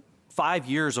is 5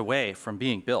 years away from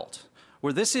being built,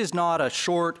 where this is not a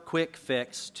short, quick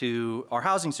fix to our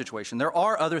housing situation. There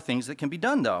are other things that can be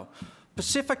done, though.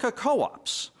 Pacifica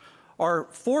Co-ops are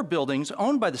 4 buildings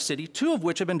owned by the city, 2 of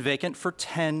which have been vacant for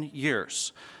 10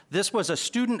 years. This was a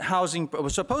student housing, it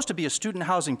was supposed to be a student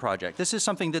housing project. This is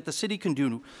something that the city can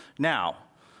do now.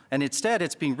 And instead,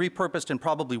 it's being repurposed and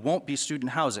probably won't be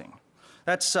student housing.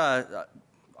 That's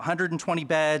 120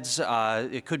 beds.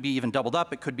 It could be even doubled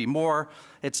up. It could be more.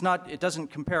 It's not. It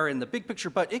doesn't compare in the big picture,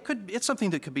 but it's something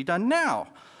that could be done now.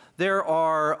 There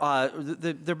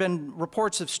have been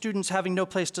reports of students having no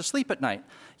place to sleep at night.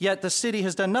 Yet the city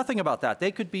has done nothing about that.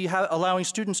 They could be allowing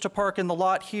students to park in the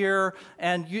lot here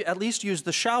and at least use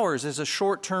the showers as a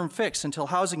short-term fix until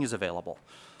housing is available.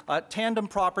 Tandem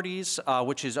Properties,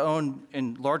 which is owned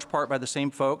in large part by the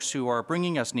same folks who are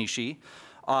bringing us Nishi,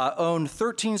 own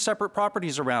 13 separate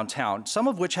properties around town, some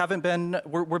of which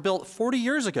were built 40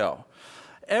 years ago.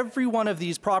 Every one of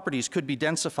these properties could be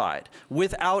densified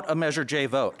without a Measure J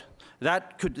vote.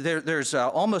 There's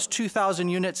almost 2,000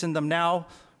 units in them now.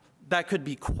 That could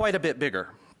be quite a bit bigger.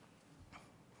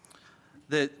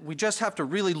 We just have to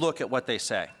really look at what they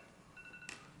say.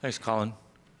 Thanks, Colin.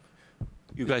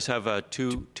 You guys have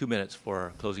two minutes for our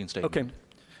closing statement. Okay.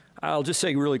 I'll just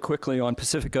say really quickly on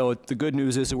Pacifico, the good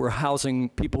news is that we're housing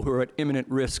people who are at imminent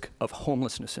risk of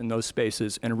homelessness in those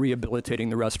spaces and rehabilitating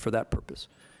the rest for that purpose.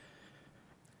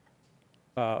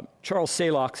 Charles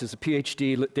Salox is a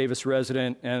PhD Davis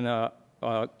resident and a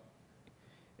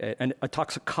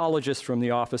toxicologist from the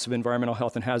Office of Environmental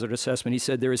Health and Hazard Assessment. He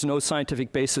said there is no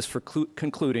scientific basis for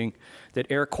concluding that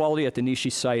air quality at the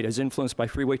Nishi site, as influenced by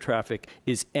freeway traffic,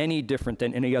 is any different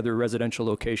than any other residential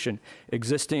location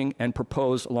existing and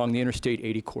proposed along the Interstate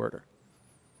 80 corridor.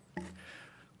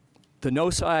 The no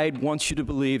side wants you to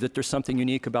believe that there's something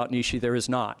unique about Nishi. There is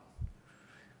not.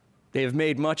 They have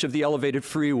made much of the elevated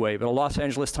freeway, but a Los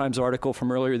Angeles Times article from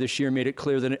earlier this year made it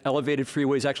clear that elevated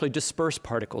freeways actually disperse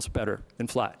particles better than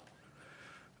flat.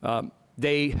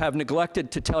 They have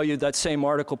neglected to tell you, that same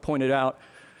article pointed out,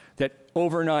 that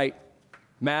overnight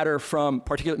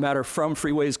particulate matter from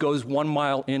freeways goes 1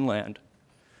 mile inland,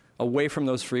 away from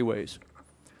those freeways.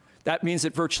 That means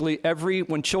that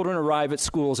when children arrive at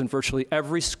schools, in virtually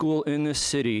every school in this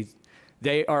city,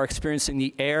 they are experiencing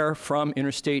the air from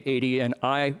Interstate 80 and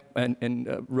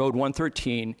Road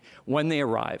 113 when they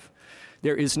arrive.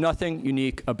 There is nothing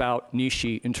unique about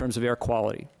Nishi in terms of air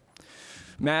quality.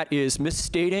 Matt is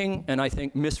misstating and I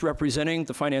think misrepresenting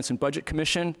the Finance and Budget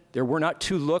Commission. There were not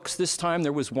 2 looks this time,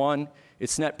 there was 1.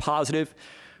 It's net positive.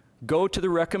 Go to the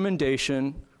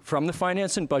recommendation from the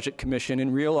Finance and Budget Commission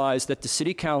and realize that the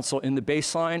City Council in the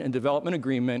baseline and development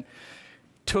agreement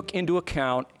took into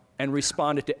account and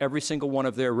responded to every single one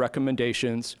of their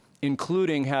recommendations,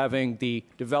 including having the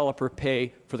developer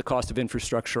pay for the cost of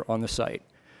infrastructure on the site.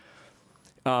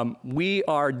 We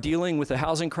are dealing with the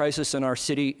housing crisis in our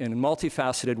city in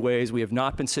multifaceted ways. We have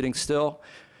not been sitting still.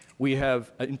 We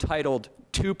have entitled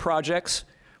 2 projects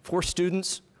for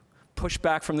students,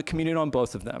 pushback from the community on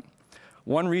both of them.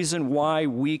 One reason why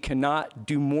we cannot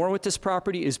do more with this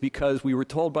property is because we were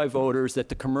told by voters that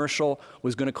the commercial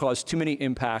was going to cause too many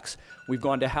impacts. We've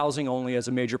gone to housing only as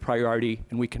a major priority,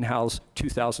 and we can house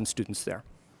 2,000 students there.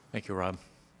 Thank you, Rob.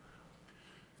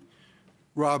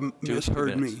 Rob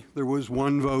misheard me. There was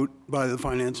 1 vote by the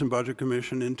Finance and Budget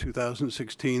Commission in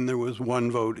 2016. There was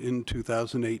 1 vote in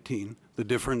 2018. The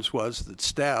difference was that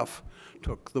staff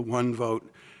took the 1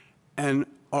 vote and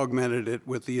augmented it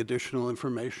with the additional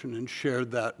information and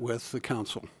shared that with the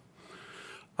council.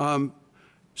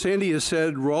 Sandy has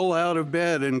said, roll out of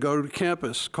bed and go to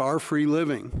campus, car-free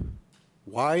living.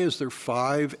 Why is there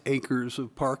 5 acres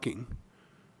of parking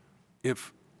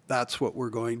if that's what we're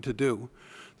going to do?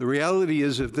 The reality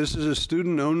is, if this is a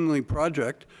student-only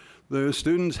project, the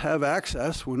students have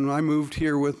access. When I moved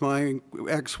here with my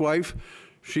ex-wife,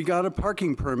 she got a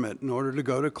parking permit in order to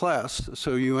go to class.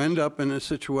 So you end up in a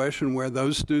situation where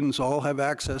those students all have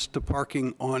access to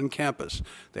parking on campus.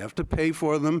 They have to pay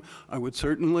for them. I would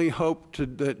certainly hope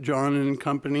that John and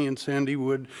company and Sandy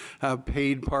would have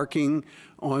paid parking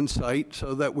on site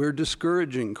so that we're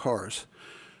discouraging cars.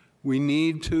 We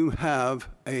need to have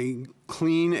a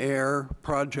clean air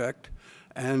project,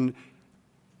 and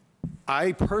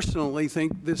I personally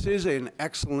think this is an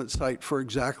excellent site for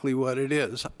exactly what it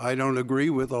is. I don't agree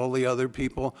with all the other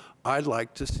people. I'd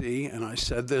like to see, and I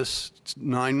said this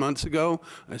 9 months ago,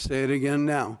 I say it again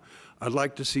now, I'd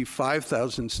like to see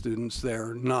 5,000 students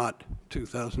there, not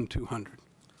 2,200.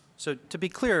 So to be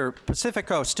clear,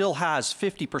 Pacifico still has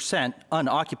 50%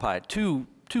 unoccupied. Two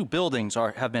buildings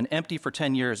have been empty for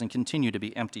 10 years and continue to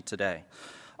be empty today.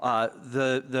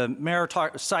 The mayor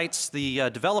cites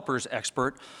the developer's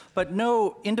expert, but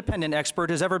no independent expert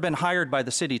has ever been hired by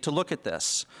the city to look at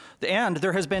this. And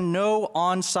there has been no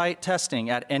on-site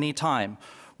testing at any time.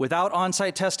 Without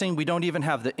on-site testing, we don't even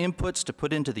have the inputs to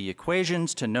put into the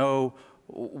equations to know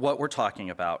what we're talking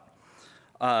about.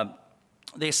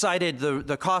 They cited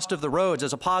the cost of the roads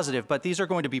as a positive, but these are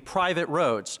going to be private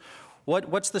roads.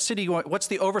 What's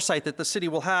the oversight that the city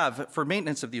will have for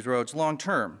maintenance of these roads long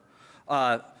term?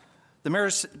 The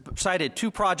mayor cited 2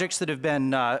 projects that have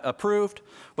been approved.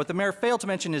 What the mayor failed to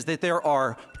mention is that there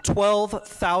are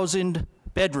 12,000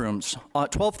 bedrooms,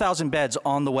 12,000 beds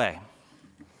on the way,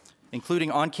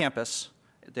 including on campus,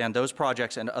 and those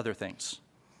projects and other things.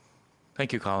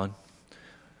 Thank you, Colin.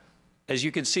 As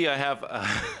you can see, I have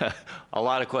a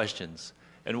lot of questions.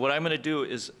 And what I'm going to do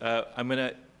is I'm going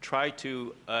to try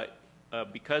to,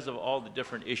 because of all the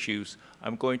different issues,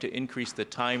 I'm going to increase the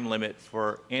time limit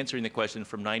for answering the question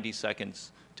from 90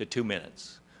 seconds to 2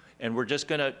 minutes. And we're just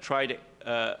going to try to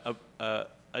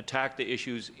attack the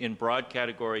issues in broad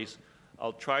categories.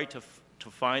 I'll try to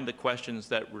find the questions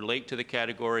that relate to the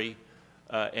category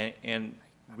and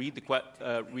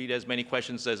read as many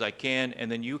questions as I can, and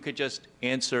then you could just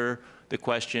answer the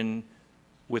question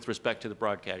with respect to the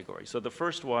broad category. So the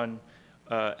first one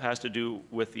has to do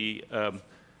with the,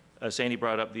 Sandy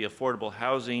brought up the affordable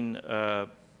housing that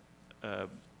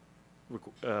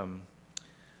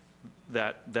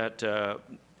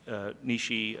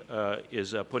Nishi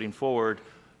is putting forward.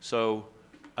 So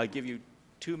I give you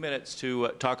 2 minutes to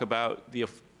talk about the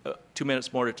 2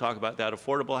 minutes more to talk about that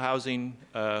affordable housing,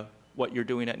 what you're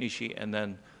doing at Nishi, and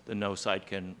then the no side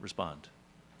can respond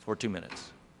for 2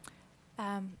 minutes.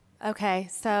 Okay,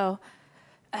 so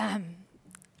I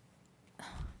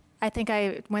think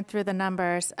I went through the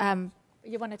numbers.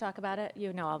 You want to talk about it?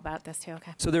 You know all about this too,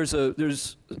 okay. So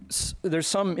there's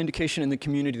some indication in the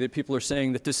community that people are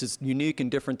saying that this is unique and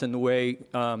different than the way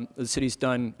the city's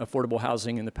done affordable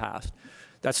housing in the past.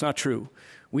 That's not true.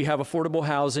 We have affordable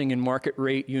housing and market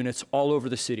rate units all over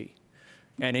the city.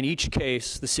 And in each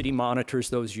case, the city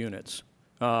monitors those units.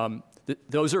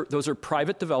 Those are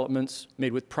private developments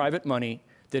made with private money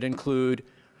that include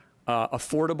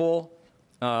affordable,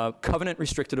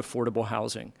 covenant-restricted affordable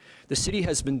housing. The city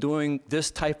has been doing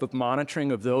this type of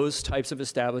monitoring of those types of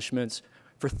establishments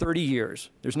for 30 years.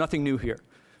 There's nothing new here.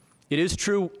 It is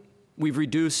true we've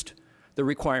reduced the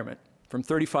requirement from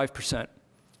 35%.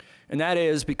 And that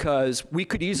is because we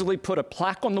could easily put a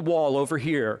plaque on the wall over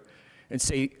here and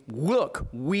say, look,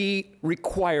 we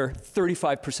require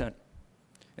 35%.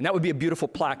 And that would be a beautiful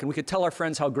plaque, and we could tell our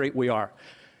friends how great we are.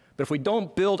 But if we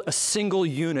don't build a single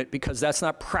unit, because that's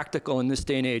not practical in this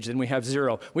day and age, then we have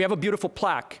zero. We have a beautiful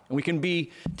plaque, and we can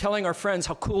be telling our friends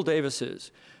how cool Davis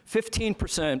is.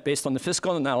 15%, based on the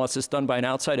fiscal analysis done by an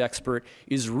outside expert,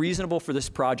 is reasonable for this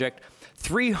project.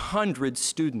 300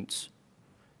 students,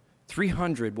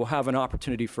 300 will have an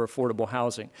opportunity for affordable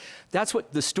housing. That's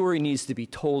what the story needs to be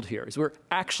told here, is we're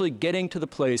actually getting to the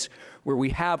place where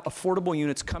we have affordable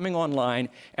units coming online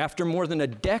after more than a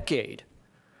decade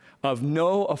of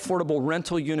no affordable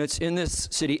rental units in this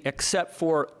city except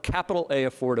for capital A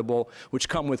affordable, which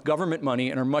come with government money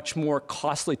and are much more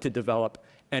costly to develop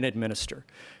and administer.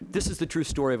 This is the true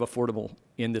story of affordable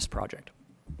in this project.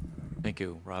 Thank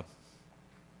you, Rob.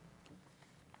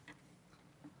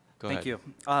 Go Thank ahead. you.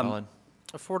 Colin.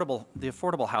 The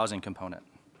affordable housing component.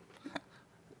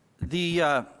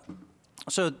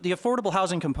 So the affordable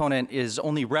housing component is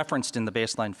only referenced in the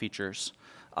baseline features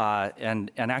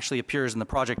and actually appears in the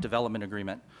project development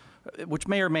agreement, which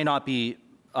may or may not be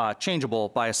changeable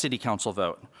by a city council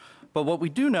vote. But what we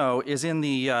do know is in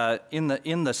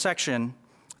the section,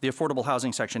 the affordable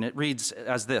housing section, it reads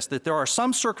as this, that there are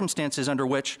some circumstances under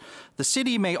which the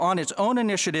city may on its own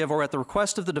initiative or at the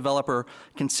request of the developer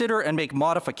consider and make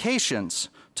modifications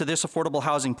to this affordable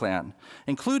housing plan,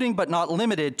 including but not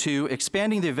limited to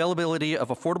expanding the availability of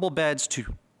affordable beds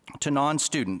to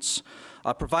non-students,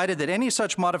 provided that any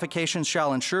such modifications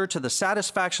shall ensure to the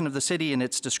satisfaction of the city and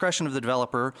its discretion of the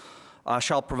developer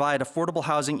shall provide affordable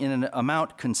housing in an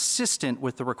amount consistent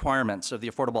with the requirements of the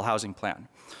Affordable Housing Plan.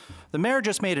 The mayor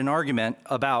just made an argument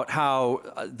about how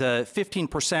the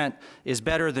 15% is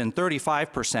better than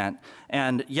 35%,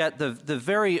 and yet the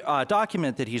very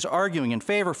document that he's arguing in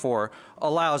favor for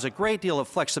allows a great deal of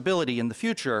flexibility in the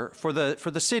future for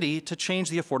the city to change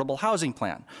the Affordable Housing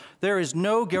Plan. There is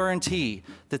no guarantee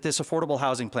that this Affordable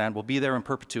Housing Plan will be there in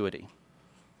perpetuity.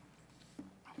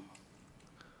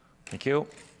 Thank you.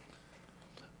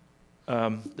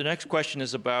 The next question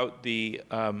is about the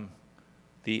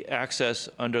access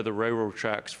under the railroad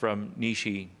tracks from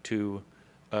Nishi to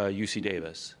UC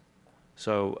Davis.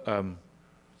 So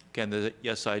can the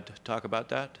yes side talk about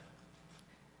that?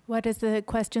 What is the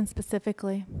question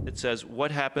specifically? It says,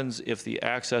 what happens if the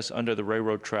access under the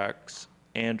railroad tracks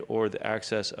and or the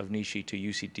access of Nishi to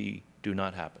UCD do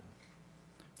not happen?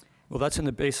 Well, that's in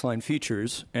the baseline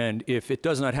features, and if it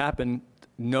does not happen,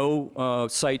 no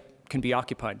site can be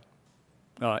occupied.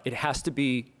 It has to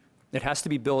be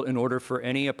built in order for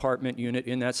any apartment unit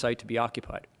in that site to be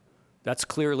occupied. That's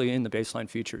clearly in the baseline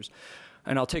features.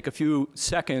 And I'll take a few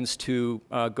seconds to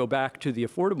go back to the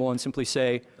affordable and simply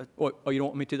say, oh, you don't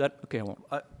want me to do that? Okay, I won't.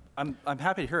 I'm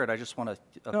happy to hear it. I just want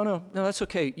to. No, that's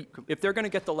okay. If they're going to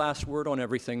get the last word on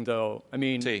everything, though, I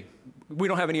mean, we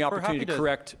don't have any opportunity to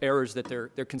correct errors that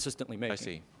they're consistently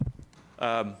making.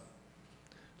 I see.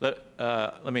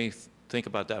 Let me think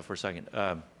about that for a second.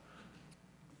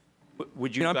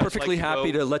 Would you? I'm perfectly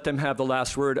happy to let them have the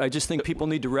last word. I just think people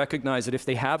need to recognize that if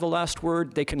they have the last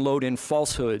word, they can load in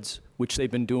falsehoods, which they've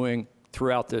been doing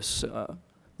throughout this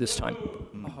this time.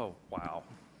 Oh, wow.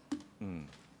 Mr.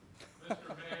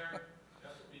 Mayor,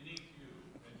 that's beneath you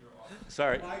and your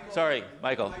office. Sorry,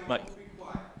 Michael.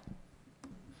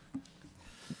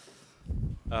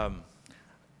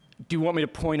 Do you want me to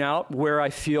point out where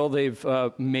I feel they've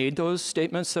made those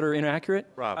statements that are inaccurate?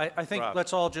 Rob, I think Rob.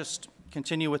 let's all just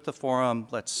continue with the forum.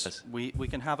 We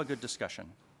can have a good discussion.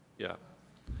 Yeah.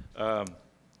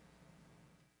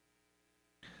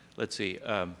 Let's see.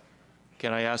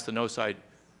 Can I ask the no side,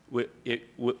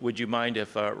 would you mind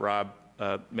if Rob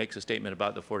makes a statement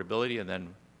about the affordability, and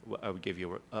then I would give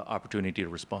you an opportunity to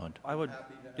respond? I would,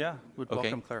 yeah, would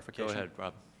welcome clarification. Go ahead,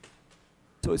 Rob.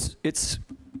 So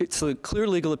it's a clear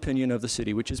legal opinion of the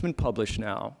city, which has been published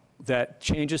now, that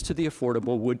changes to the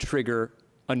affordable would trigger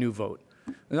a new vote.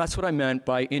 And that's what I meant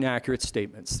by inaccurate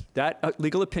statements. That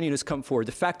legal opinion has come forward.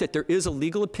 The fact that there is a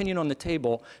legal opinion on the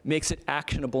table makes it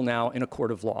actionable now in a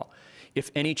court of law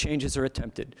if any changes are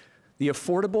attempted. The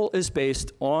affordable is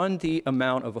based on the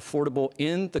amount of affordable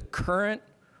in the current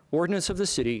ordinance of the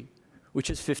city, which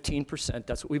is 15%.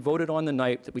 That's what we voted on the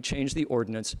night that we changed the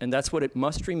ordinance, and that's what it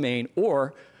must remain,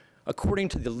 or, according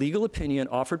to the legal opinion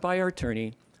offered by our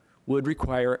attorney, would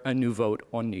require a new vote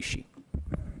on Nishi.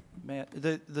 Man,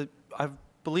 I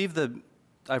believe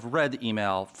I've read the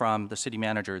email from the city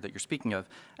manager that you're speaking of,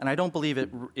 and I don't believe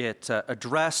it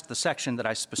addressed the section that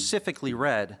I specifically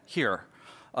read here,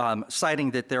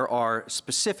 citing that there are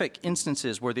specific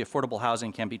instances where the affordable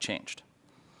housing can be changed.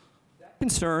 That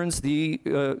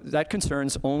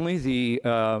concerns only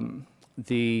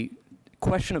the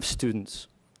question of students,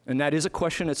 and that is a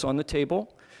question that's on the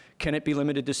table. Can it be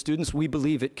limited to students? We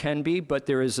believe it can be, but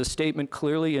there is a statement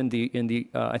clearly in the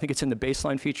I think it's in the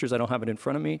baseline features, I don't have it in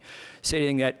front of me,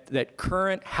 stating that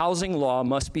current housing law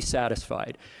must be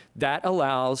satisfied. That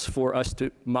allows for us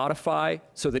to modify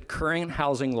so that current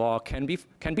housing law can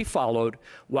be followed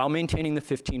while maintaining the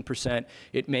 15%.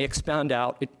 It may expand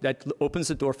out. That opens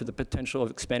the door for the potential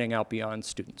of expanding out beyond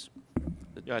students.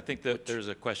 Yeah, I think that there's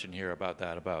a question here about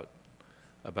that,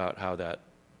 about how that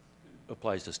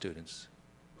applies to students.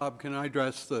 Bob, can I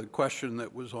address the question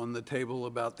that was on the table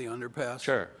about the underpass?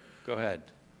 Sure, go ahead.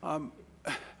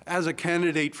 As a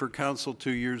candidate for council 2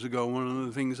 years ago, one of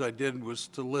the things I did was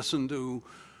to listen to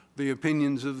the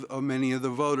opinions of many of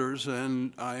the voters,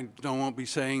 and I won't be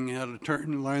saying how to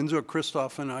turn. Lorenzo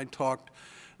Christoph and I talked,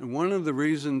 and one of the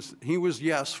reasons, he was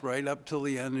yes right up till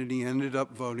the end, and he ended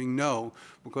up voting no,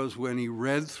 because when he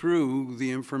read through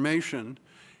the information,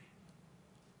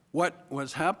 what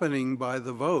was happening by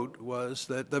the vote was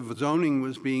that the zoning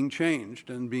was being changed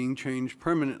and being changed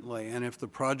permanently. And if the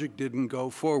project didn't go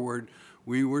forward,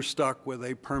 we were stuck with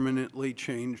a permanently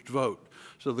changed vote.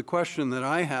 So the question that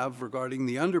I have regarding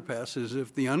the underpass is,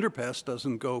 if the underpass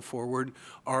doesn't go forward,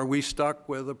 are we stuck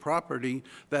with a property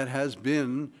that has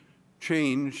been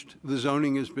changed, the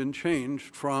zoning has been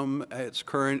changed from its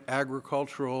current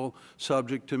agricultural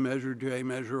subject to Measure J,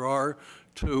 Measure R,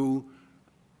 to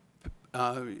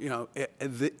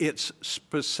it's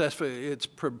specific, it's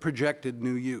projected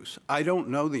new use? I don't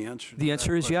know the answer to that. The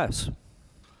answer is yes.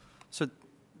 So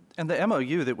And the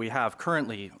MOU that we have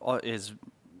currently is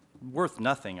worth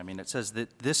nothing. I mean, it says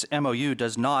that this MOU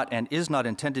does not and is not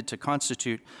intended to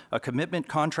constitute a commitment,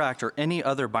 contract, or any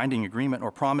other binding agreement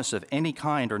or promise of any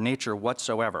kind or nature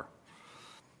whatsoever.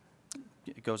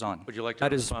 It goes on. Would you like to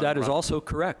respond, That is Robb? also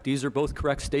correct. These are both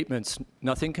correct statements.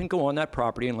 Nothing can go on that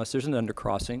property unless there's an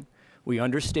undercrossing. We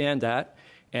understand that.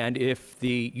 And if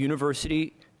the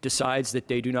university decides that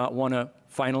they do not want to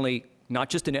finally, not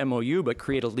just an MOU, but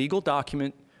create a legal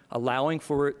document allowing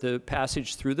for the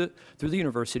passage through the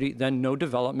university, then no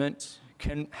development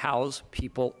can house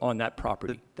people on that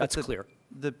property. That's clear.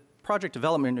 The project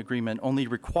development agreement only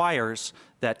requires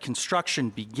that construction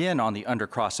begin on the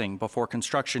undercrossing before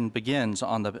construction begins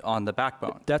on the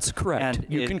backbone. That's correct. And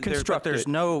you can construct there's it,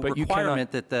 no but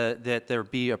requirement that there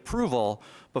be approval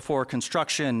before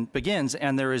construction begins,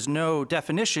 and there is no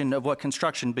definition of what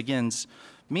construction begins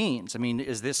means. I mean,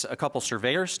 is this a couple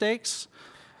surveyor stakes?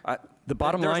 The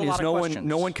bottom line is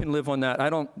no one can live on that.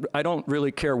 I don't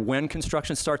really care when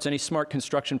construction starts. Any smart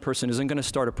construction person isn't going to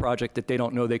start a project that they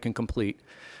don't know they can complete.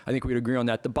 I think we'd agree on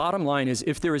that. The bottom line is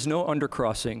if there is no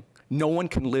undercrossing, no one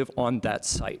can live on that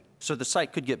site. So the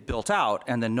site could get built out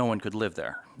and then no one could live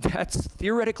there. That's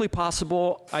theoretically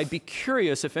possible. I'd be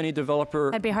curious if any developer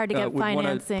It'd be hard to get would want to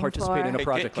financing participate in a for.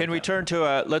 project Can like we that. turn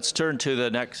to, let's turn to the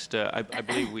next, I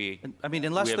believe we. I mean,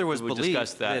 unless there was we belief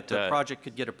discussed that the project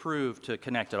could get approved to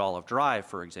connect at Olive Drive,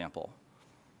 for example.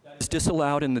 It's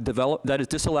disallowed in the that is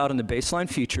disallowed in the baseline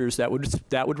features. That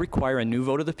would require a new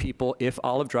vote of the people if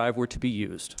Olive Drive were to be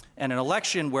used. And an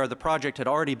election where the project had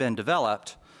already been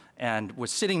developed and was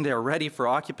sitting there ready for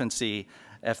occupancy,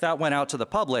 if that went out to the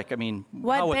public, I mean,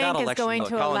 how would that election look? What bank is going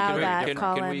to allow that,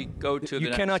 Colin? Can we go to the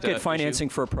next You cannot get issue? financing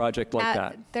for a project like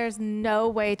that. There's no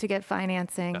way to get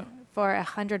financing for a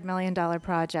 $100 million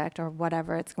project or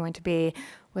whatever it's going to be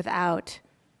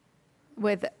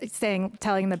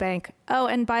telling the bank, oh,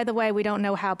 and by the way, we don't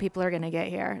know how people are going to get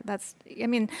here.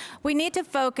 We need to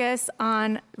focus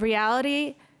on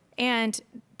reality and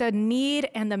the need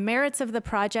and the merits of the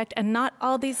project and not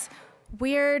all these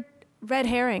weird red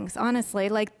herrings, honestly.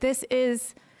 Like, this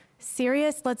is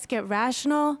serious. Let's get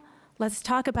rational. Let's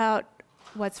talk about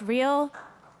what's real.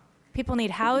 People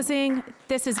need housing.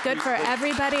 This is good for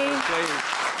everybody.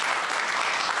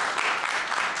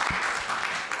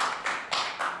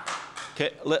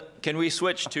 Can we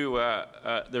switch to,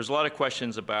 there's a lot of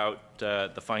questions about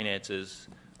the finances.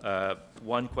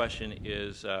 One question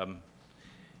is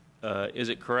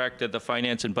it correct that the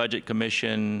Finance and Budget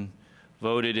Commission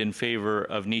voted in favor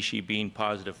of Nishi being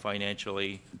positive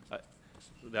financially?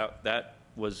 That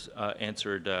was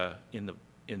answered in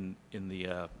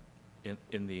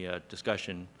the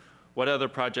discussion. What other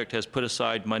project has put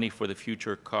aside money for the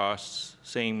future costs,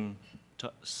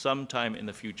 sometime in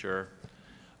the future?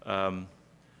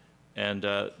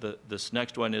 This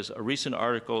next one is a recent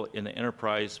article in the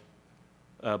Enterprise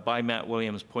by Matt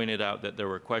Williams pointed out that there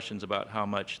were questions about how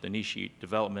much the Nishi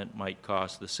development might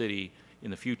cost the city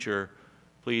in the future.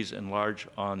 Please enlarge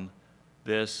on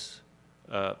this,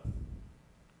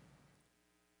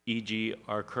 e.g.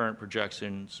 our current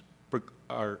projections,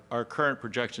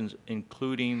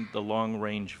 including the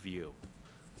long-range view.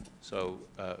 So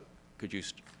could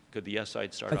the yes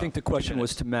side start I think off? the question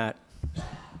was to Matt.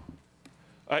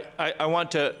 I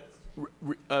want to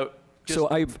So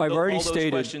I've already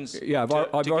stated. Yeah, I've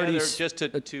already just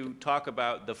to talk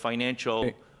about the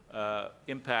financial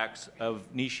impacts of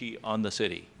Nishi on the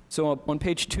city. So on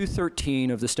page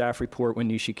 213 of the staff report, when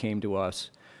Nishi came to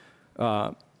us,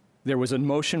 there was a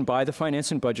motion by the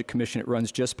Finance and Budget Commission. It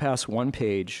runs just past one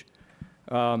page.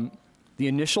 The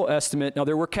initial estimate, now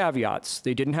there were caveats.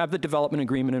 They didn't have the development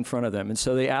agreement in front of them, and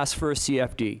so they asked for a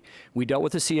CFD. We dealt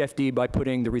with the CFD by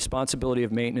putting the responsibility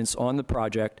of maintenance on the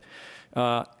project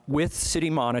with city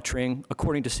monitoring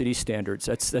according to city standards.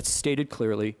 That's stated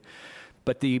clearly.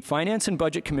 But the Finance and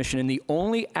Budget Commission, and the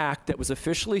only act that was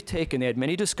officially taken, they had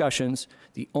many discussions,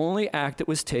 the only act that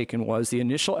was taken was the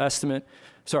initial estimate.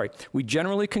 Sorry, we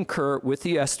generally concur with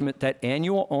the estimate that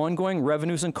annual ongoing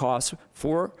revenues and costs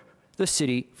for the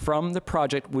city from the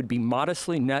project would be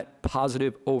modestly net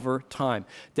positive over time.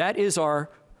 That is our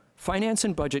Finance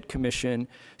and Budget Commission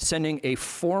sending a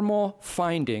formal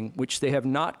finding, which they have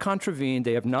not contravened,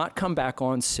 they have not come back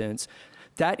on since.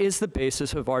 That is the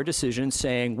basis of our decision,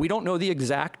 saying we don't know the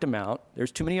exact amount.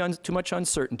 There's too much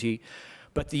uncertainty.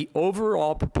 But the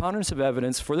overall preponderance of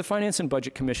evidence for the Finance and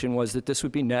Budget Commission was that this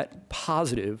would be net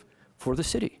positive for the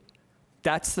city.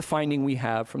 That's the finding we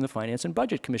have from the Finance and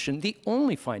Budget Commission, the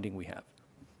only finding we have.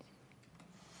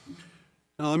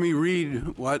 Now let me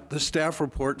read what the staff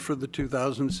report for the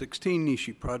 2016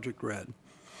 Nishi project read.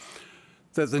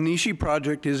 That the Nishi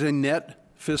project is a net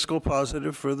fiscal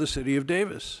positive for the city of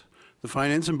Davis. The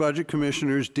Finance and Budget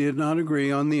Commissioners did not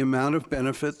agree on the amount of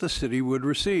benefit the city would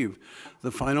receive.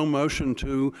 The final motion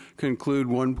to conclude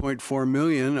 $1.4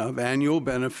 million of annual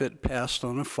benefit passed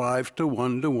on a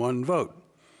 5-to-1 vote.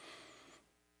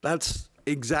 That's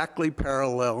exactly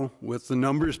parallel with the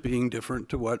numbers being different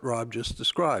to what Robb just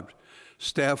described.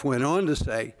 Staff went on to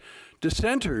say,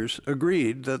 dissenters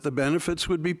agreed that the benefits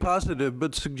would be positive,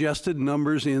 but suggested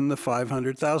numbers in the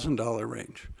 $500,000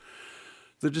 range.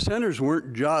 The dissenters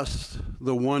weren't just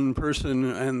the one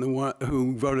person and the one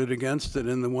who voted against it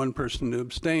and the one person who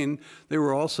abstained. They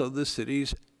were also the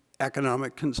city's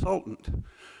economic consultant.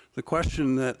 The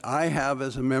question that I have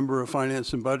as a member of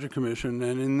Finance and Budget Commission,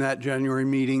 and in that January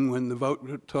meeting when the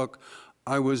vote took,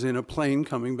 I was in a plane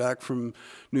coming back from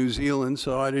New Zealand,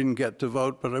 so I didn't get to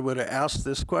vote, but I would have asked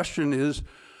this question is,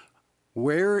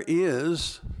 where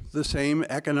is the same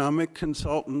economic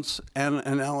consultants and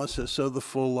analysis of the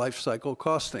full life cycle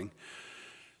costing?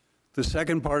 The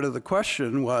second part of the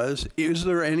question was, is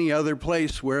there any other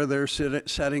place where they're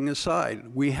setting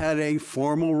aside? We had a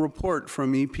formal report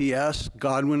from EPS,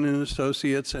 Godwin and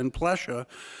Associates, and Plesha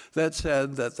that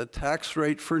said that the tax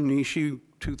rate for Nishi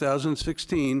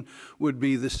 2016 would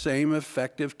be the same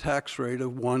effective tax rate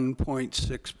of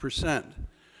 1.6%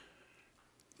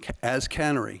 as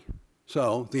Cannery.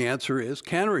 So the answer is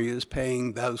Cannery is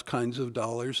paying those kinds of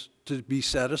dollars to be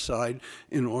set aside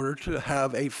in order to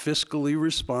have a fiscally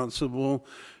responsible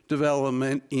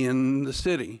development in the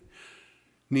city.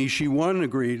 Nishi 1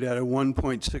 agreed at a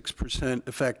 1.6%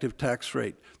 effective tax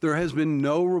rate. There has been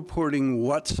no reporting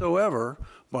whatsoever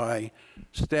by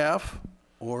staff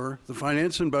or the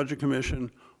Finance and Budget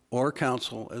Commission or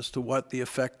Council as to what the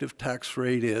effective tax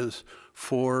rate is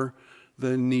for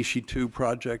the Nishi 2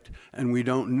 project, and we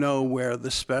don't know where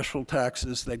the special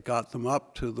taxes that got them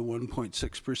up to the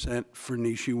 1.6% for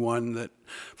Nishi 1 that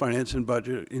Finance and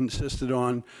Budget insisted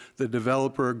on, the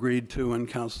developer agreed to, and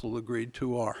Council agreed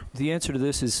to are. The answer to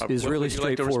this is really straightforward. Would you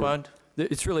like to respond?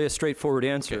 It's really a straightforward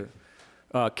answer.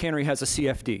 Okay. Cannery has a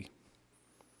CFD.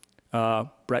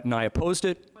 Brett and I opposed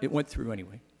it. It went through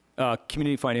anyway.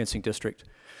 Community Financing District.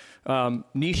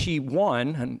 Nishi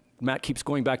 1, and Matt keeps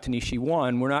going back to Nishi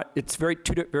 1, it's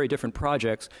two very different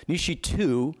projects. Nishi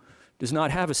 2 does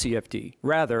not have a CFD.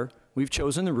 Rather, we've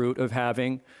chosen the route of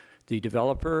having the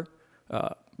developer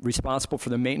responsible for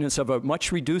the maintenance of a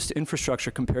much reduced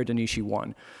infrastructure compared to Nishi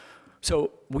 1.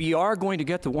 So we are going to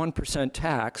get the 1%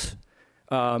 tax.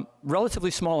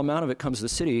 Relatively small amount of it comes to the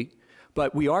city,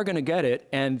 but we are going to get it,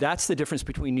 and that's the difference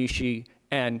between Nishi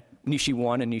 1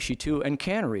 and Nishi 2 and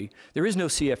Cannery. There is no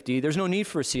CFD. There's no need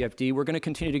for a CFD. We're going to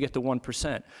continue to get the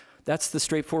 1%. That's the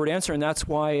straightforward answer, and that's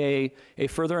why a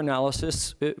further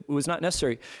analysis was not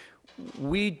necessary.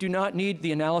 We do not need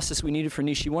the analysis we needed for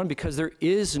Nishi 1 because there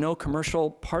is no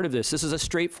commercial part of this. This is a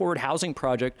straightforward housing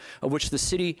project of which the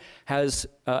city has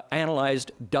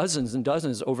analyzed dozens and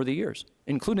dozens over the years,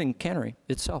 including Cannery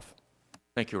itself.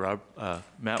 Thank you, Rob.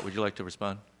 Matt, would you like to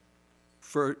respond?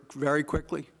 Very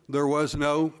quickly, there was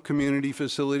no Community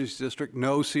Facilities District,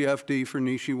 no CFD for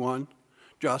Nishi 1,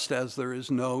 just as there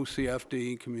is no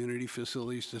CFD Community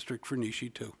Facilities District for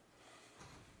Nishi 2.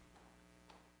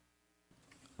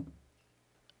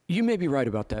 You may be right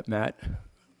about that, Matt.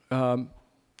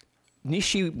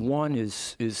 Nishi 1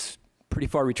 is pretty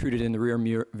far retreated in the rear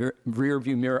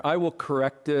view mirror. I will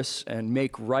correct this and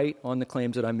make right on the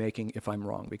claims that I'm making if I'm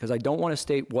wrong, because I don't want to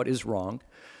state what is wrong.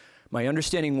 My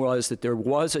understanding was that there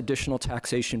was additional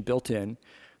taxation built in.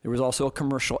 There was also a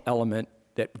commercial element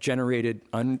that generated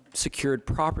unsecured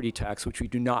property tax, which we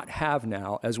do not have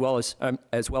now, as well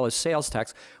as sales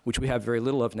tax, which we have very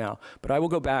little of now. But I will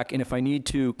go back, and if I need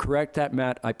to correct that,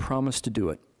 Matt, I promise to do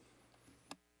it.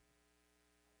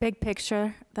 Big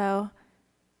picture, though,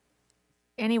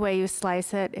 any way you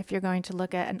slice it, if you're going to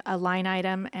look at a line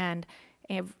item and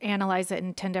analyze it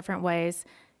in 10 different ways,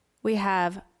 we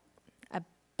have a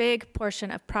big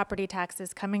portion of property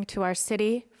taxes coming to our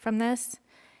city from this,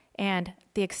 and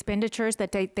the expenditures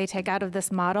that they take out of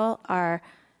this model are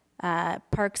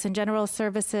parks and general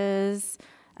services,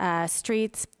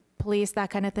 streets, police, that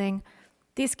kind of thing.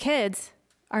 These kids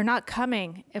are not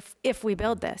coming if we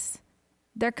build this.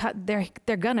 They're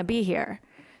gonna be here.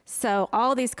 So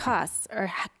all these costs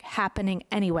are happening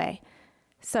anyway.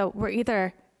 So we're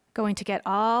either going to get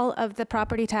all of the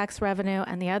property tax revenue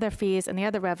and the other fees and the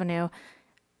other revenue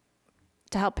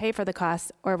to help pay for the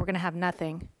costs, or we're going to have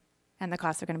nothing and the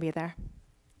costs are going to be there.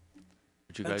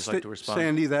 Would you guys like to respond?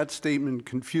 Sandy, that statement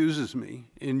confuses me.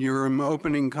 In your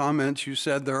opening comments, you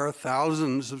said there are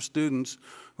thousands of students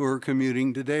who are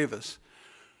commuting to Davis.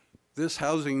 This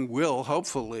housing will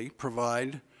hopefully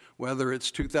provide whether it's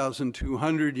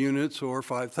 2,200 units or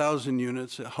 5,000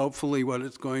 units. Hopefully what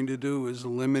it's going to do is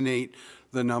eliminate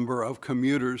the number of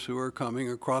commuters who are coming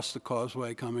across the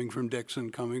causeway, coming from Dixon,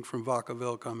 coming from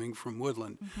Vacaville, coming from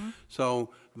Woodland.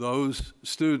 So those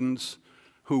students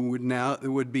who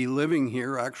would be living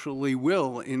here actually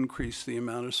will increase the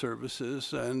amount of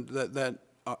services and that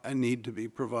need to be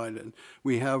provided.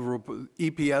 We have,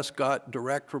 EPS got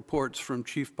direct reports from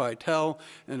Chief Pytel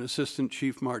and Assistant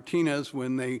Chief Martinez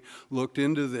when they looked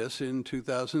into this in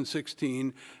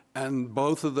 2016, and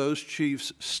both of those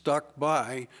chiefs stuck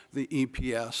by the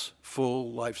EPS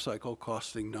full life cycle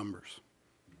costing numbers.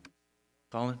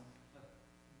 Colin?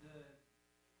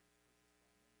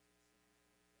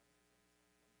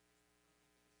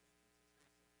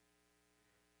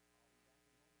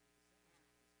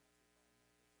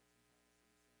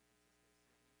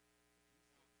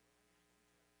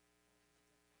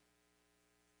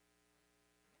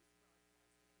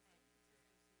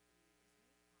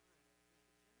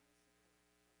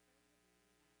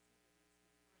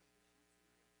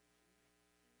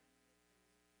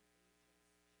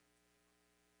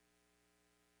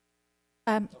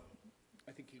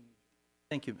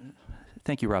 Thank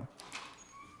you, Rob.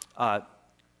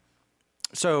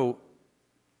 So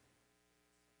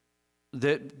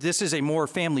this is a more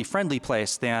family-friendly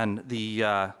place than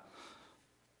the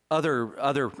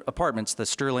other apartments, the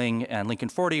Sterling and Lincoln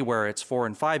 40, where it's 4-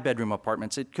 and 5-bedroom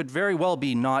apartments. It could very well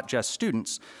be not just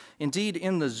students. Indeed,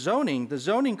 in the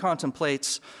zoning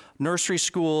contemplates nursery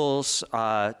schools,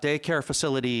 daycare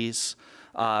facilities,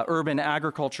 urban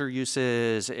agriculture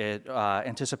uses. It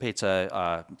anticipates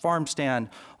a farm stand,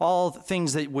 all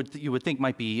things that you would think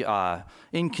might be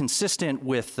inconsistent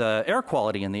with air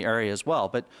quality in the area as well.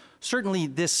 But certainly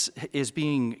this is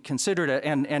being considered,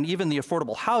 and even the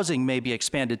affordable housing may be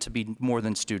expanded to be more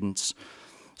than students.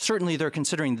 Certainly they're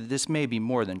considering that this may be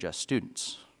more than just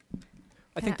students.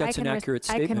 I think that's an accurate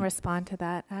statement. I can respond to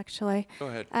that, actually. Go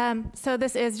ahead. So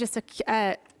this is just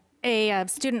a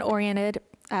student-oriented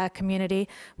community.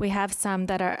 We have some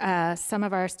that are some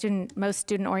of our most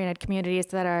student-oriented communities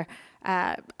that are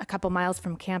a couple miles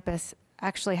from campus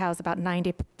actually house about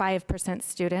 95%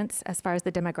 students as far as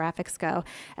the demographics go.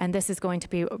 And this is going to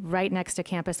be right next to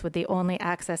campus with the only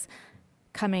access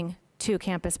coming to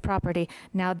campus property.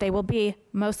 Now, they will be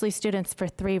mostly students for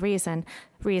 3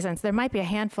 reasons. There might be a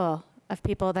handful of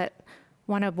people that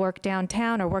want to work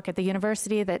downtown or work at the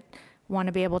university that want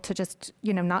to be able to just,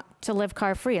 not to live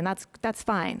car free, and that's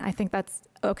fine. I think that's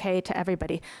okay to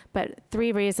everybody. But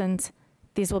 3 reasons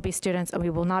these will be students, and we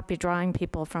will not be drawing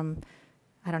people from,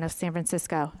 San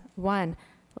Francisco. 1,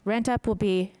 rent up will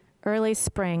be early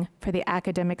spring for the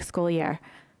academic school year,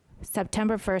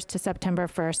 September 1st to September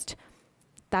 1st.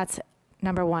 That's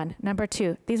number 1. Number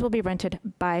 2, these will be rented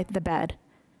by the bed.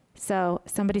 So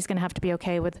somebody's going to have to be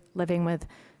okay with living with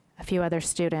a few other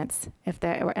students,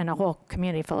 and a whole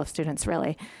community full of students,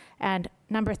 really. And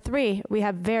number 3, we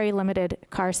have very limited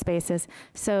car spaces.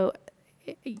 So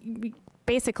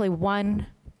basically 1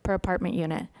 per apartment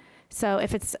unit. So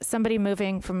if it's somebody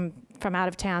moving from out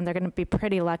of town, they're going to be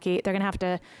pretty lucky. They're going to have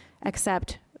to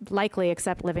likely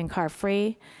accept living car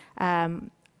free.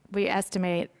 We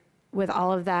estimate with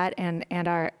all of that and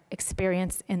our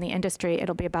experience in the industry,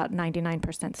 it'll be about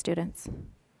 99% students.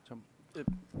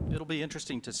 It'll be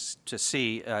interesting to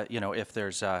see, if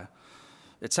there's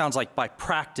it sounds like by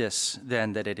practice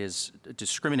then that it is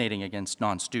discriminating against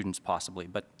non-students possibly.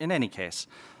 But in any case,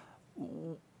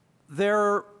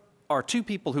 there are 2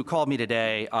 people who called me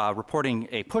today reporting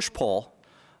a push poll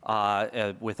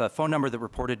with a phone number that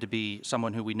reported to be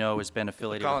someone who we know has been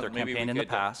affiliated with their campaign in the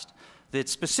past, that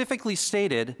specifically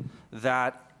stated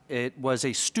that it was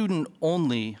a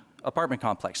student-only apartment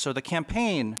complex. So the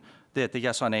campaign that the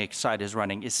Yes on A side is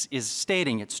running is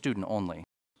stating it's student only.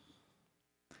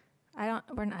 I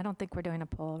don't think we're doing a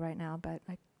poll right now, but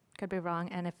I could be wrong.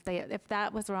 And if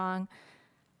that was wrong,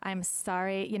 I'm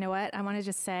sorry. You know what? I want to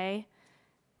just say,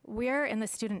 we're in the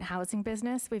student housing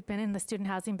business. We've been in the student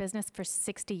housing business for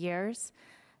 60 years.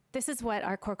 This is what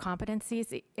our core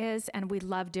competencies is, and we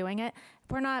love doing it.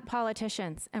 We're not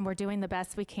politicians, and we're doing the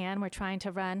best we can. We're trying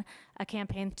to run a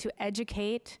campaign to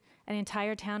educate an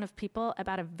entire town of people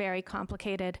about a very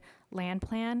complicated land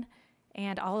plan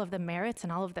and all of the merits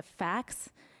and all of the facts.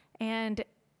 And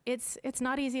it's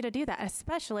not easy to do that,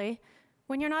 especially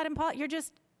when you're not in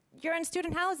you're in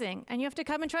student housing and you have to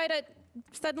come and try to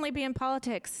suddenly be in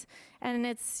politics. And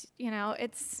it's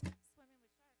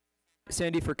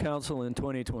Sandy for council in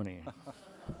 2020.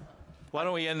 Why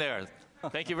don't we end there?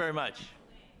 Thank you very much.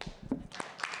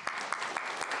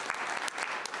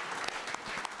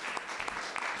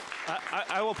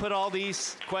 I will put all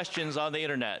these questions on the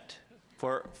internet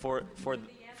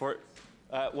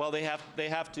well, they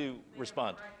have to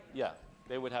respond. Yeah,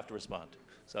 they would have to respond.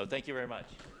 So thank you very much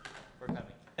for coming.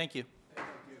 Thank you.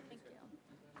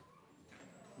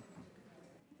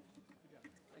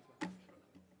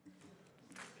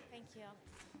 Thank you.